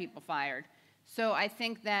 several people fired. So I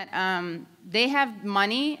think that they have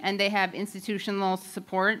money and they have institutional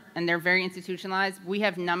support, and they're very institutionalized. We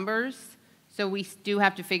have numbers, so we do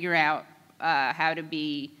have to figure out how to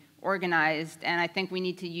be organized. And I think we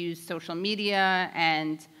need to use social media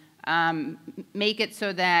and make it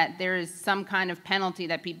so that there is some kind of penalty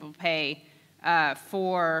that people pay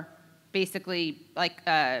for basically like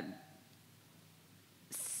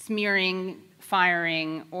smearing,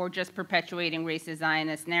 firing, or just perpetuating racist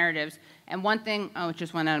Zionist narratives. And one thing, oh, it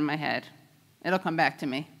just went out of my head. It'll come back to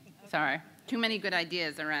me. Sorry. Too many good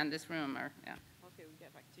ideas around this room. Yeah. Okay, we'll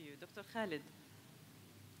get back to you. Dr. Khaled.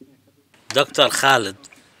 Dr. Khaled.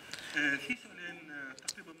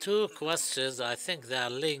 Two questions, I think they are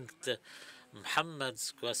linked.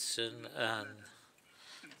 Muhammad's question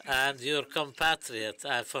and your compatriot,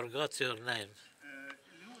 I forgot your name.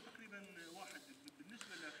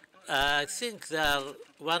 I think they are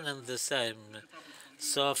one and the same.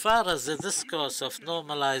 So far as the discourse of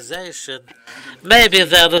normalization, maybe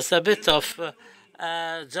there is a bit of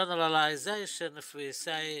generalization if we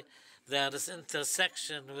say there is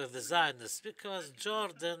intersection with the Zionists, because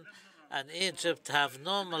Jordan and Egypt have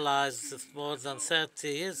normalized more than 30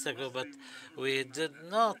 years ago, but we did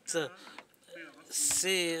not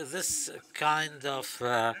see this kind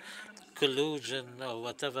of collusion or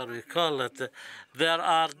whatever we call it. There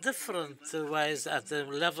are different ways at the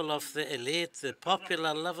level of the elite, the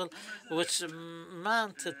popular level, which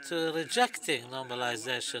mounted to rejecting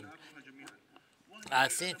normalization. I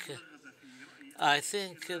think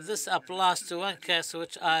this applies to one case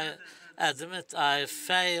which I admit I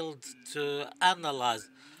failed to analyze.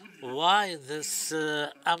 Why this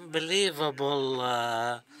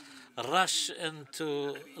unbelievable rush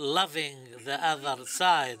into loving the other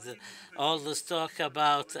side? All this talk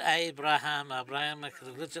about Abrahamic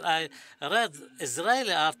religion. I read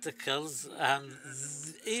Israeli articles, and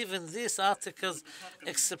even these articles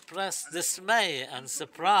express dismay and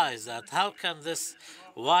surprise at how can this,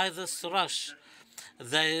 why this rush?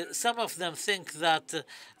 Some of them think that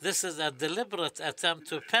this is a deliberate attempt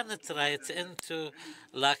to penetrate into,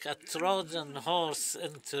 like a Trojan horse,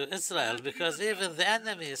 into Israel, because even the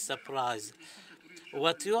enemy is surprised.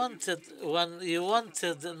 What you wanted, when you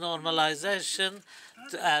wanted normalization,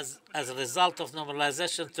 as a result of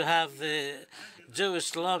normalization, to have the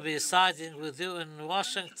Jewish lobby siding with you in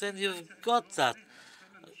Washington, you've got that.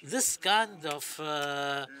 This kind of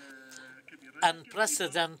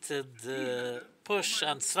unprecedented push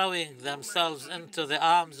and throwing themselves into the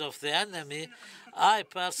arms of the enemy, I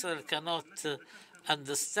personally cannot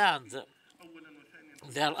understand.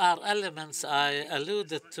 There are elements I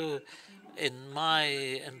alluded to in my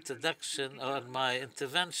introduction or in my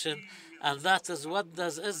intervention, and that is, what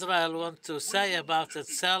does Israel want to say about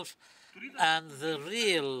itself, and the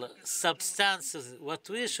real substances. What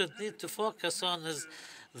we should need to focus on is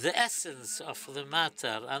the essence of the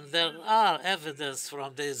matter, and there are evidence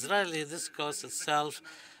from the Israeli discourse itself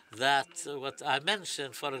that what I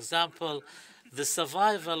mentioned, for example, the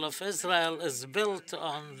survival of Israel is built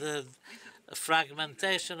on the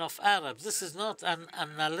fragmentation of Arabs. This is not an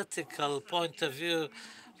analytical point of view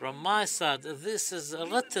from my side. This is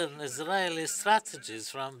written Israeli strategies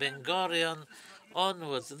from Ben Gurion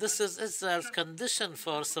onwards. This is Israel's condition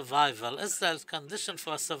for survival. Israel's condition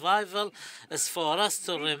for survival is for us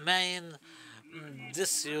to remain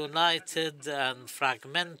disunited and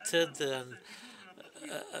fragmented, and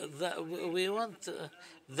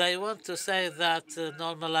they want to say that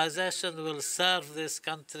normalization will serve these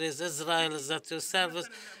countries. Israel is that to serve us.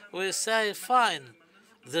 We say, fine.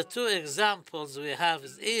 The two examples we have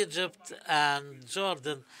is Egypt and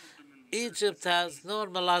Jordan. Egypt has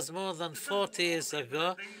normalized more than 40 years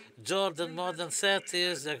ago, Jordan more than 30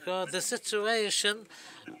 years ago. The situation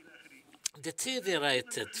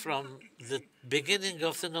deteriorated from the beginning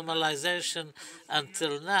of the normalization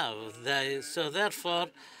until now. So therefore,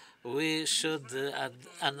 we should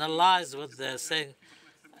analyze what they're saying.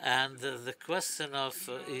 And the question of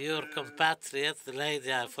your compatriot, the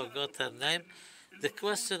lady, I forgot her name, the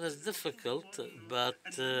question is difficult, but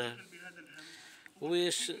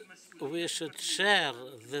we should share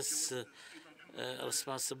this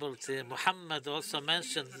responsibility. Muhammad also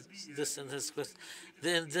mentioned this in his question.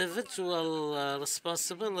 The individual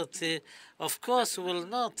responsibility, of course, will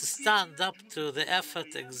not stand up to the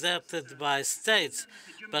effort exerted by states,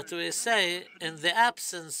 but we say, in the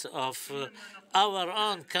absence of our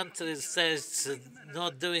own country's states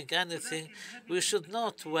not doing anything, we should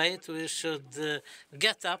not wait. We should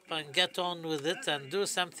get up and get on with it and do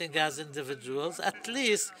something as individuals. At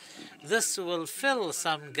least this will fill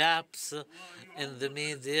some gaps in the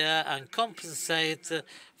media and compensate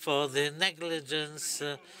for the negligence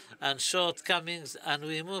and shortcomings, and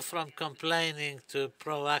we move from complaining to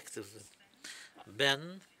proactive.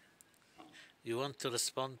 Ben, you want to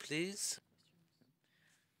respond, please?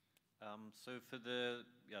 So for the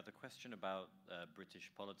yeah, the question about British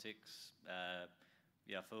politics.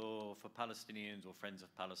 Yeah, for Palestinians or friends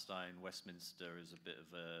of Palestine, Westminster is a bit of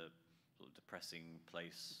a sort of depressing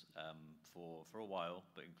place for a while,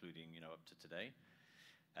 but including up to today.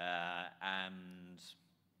 And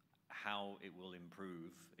how it will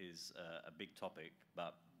improve is a big topic,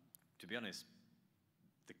 but to be honest,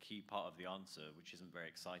 the key part of the answer, which isn't very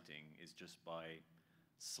exciting, is just by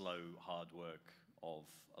slow, hard work of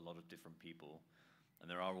a lot of different people. And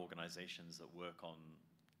there are organizations that work on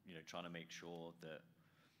trying to make sure that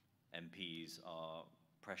MPs are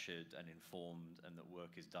pressured and informed and that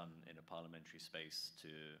work is done in a parliamentary space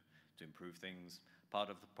to improve things. Part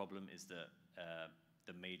of the problem is that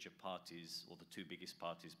the major parties, or the two biggest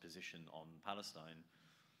parties' position on Palestine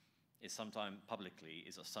is sometimes publicly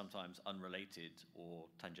sometimes unrelated or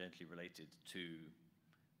tangentially related to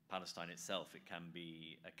Palestine itself. It can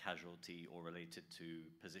be a casualty or related to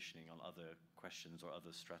positioning on other questions or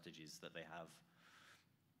other strategies that they have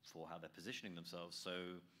for how they're positioning themselves.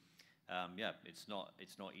 So yeah, it's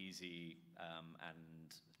not easy, and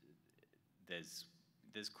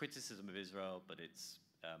there's criticism of Israel, but it's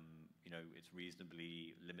it's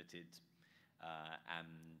reasonably limited,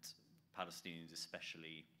 and Palestinians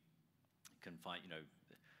especially can find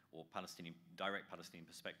or direct Palestinian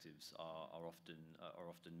perspectives are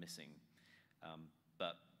often missing.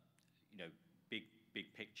 But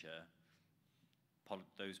big picture,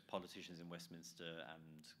 those politicians in Westminster and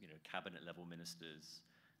cabinet level ministers,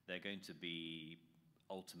 they're going to be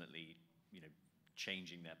ultimately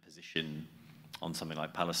changing their position on something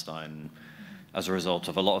like Palestine as a result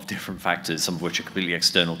of a lot of different factors, some of which are completely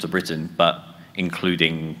external to Britain, but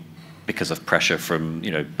including because of pressure from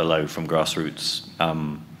below, from grassroots.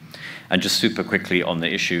 And just super quickly on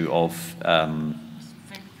the issue of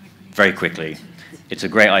very quickly, it's a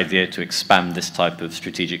great idea to expand this type of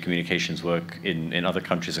strategic communications work in other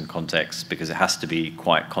countries and contexts, because it has to be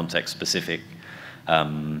quite context specific.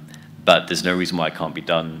 But there's no reason why it can't be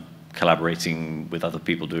done collaborating with other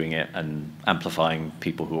people doing it and amplifying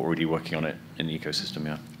people who are already working on it in the ecosystem.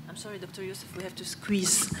 Yeah. I'm sorry, Dr. Yousef, we have to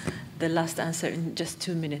squeeze the last answer in just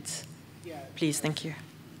 2 minutes. Yeah. Please, thank you.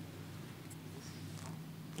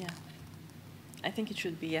 Yeah. I think it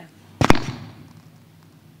should be, yeah.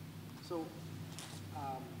 So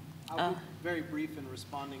I'll be very brief in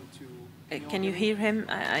responding to... Can you hear him?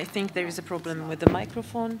 I think there is a problem with the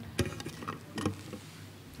microphone.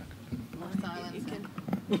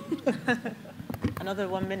 Another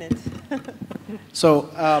 1 minute. So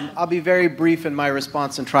I'll be very brief in my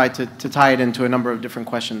response and try to tie it into a number of different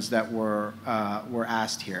questions that were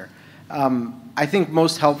asked here. I think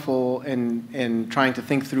most helpful in trying to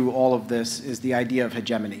think through all of this is the idea of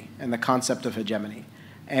hegemony and the concept of hegemony.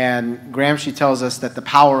 And Gramsci tells us that the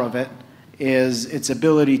power of it is its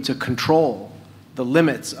ability to control the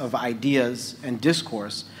limits of ideas and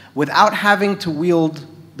discourse without having to wield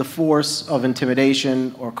the force of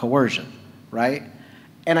intimidation or coercion, right?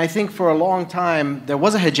 And I think for a long time, there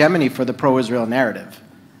was a hegemony for the pro-Israel narrative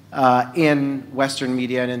in Western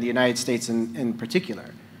media and in the United States in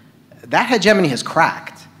particular. That hegemony has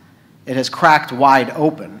cracked. It has cracked wide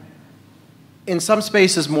open, in some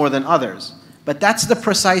spaces more than others. But that's the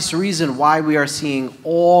precise reason why we are seeing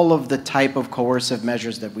all of the type of coercive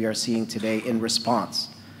measures that we are seeing today in response.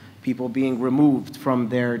 People being removed from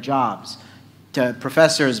their jobs, to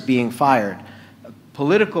professors being fired,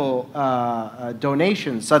 political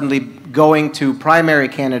donations suddenly going to primary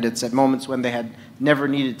candidates at moments when they had never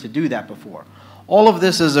needed to do that before. All of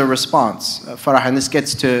this is a response, Farah, and this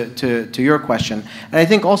gets to your question. And I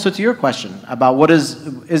think also to your question about what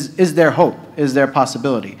is there hope? Is there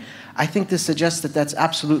possibility? I think this suggests that that's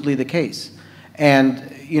absolutely the case. And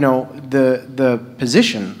the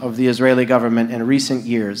position of the Israeli government in recent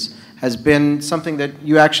years has been something that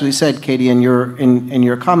you actually said, Katie, in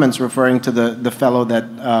your comments, referring to the fellow that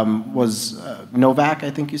was Novak,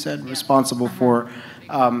 I think you said, responsible for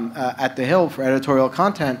at The Hill for editorial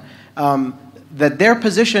content, that their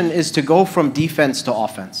position is to go from defense to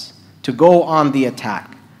offense, to go on the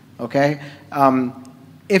attack, okay?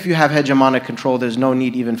 If you have hegemonic control, there's no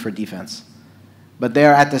need even for defense. But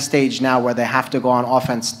they're at the stage now where they have to go on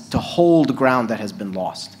offense to hold ground that has been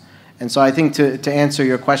lost. And so I think to answer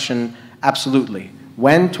your question, absolutely.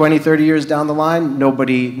 When, 20, 30 years down the line,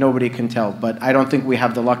 nobody can tell. But I don't think we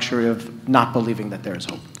have the luxury of not believing that there is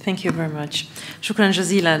hope. Thank you very much. شكرا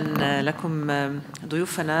جزيلا لكم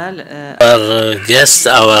ضيوفنا. Our guests,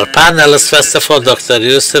 our panelists, first of all, Dr.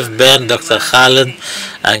 Yousef, Ben, Dr. Khaled,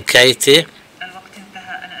 and Katie.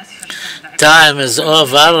 Time is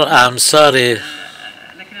over. I'm sorry.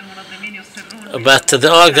 but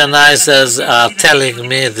the organizers are telling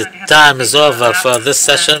me the time is over for this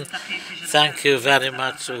session. Thank you very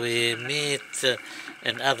much. We meet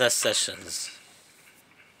in other sessions.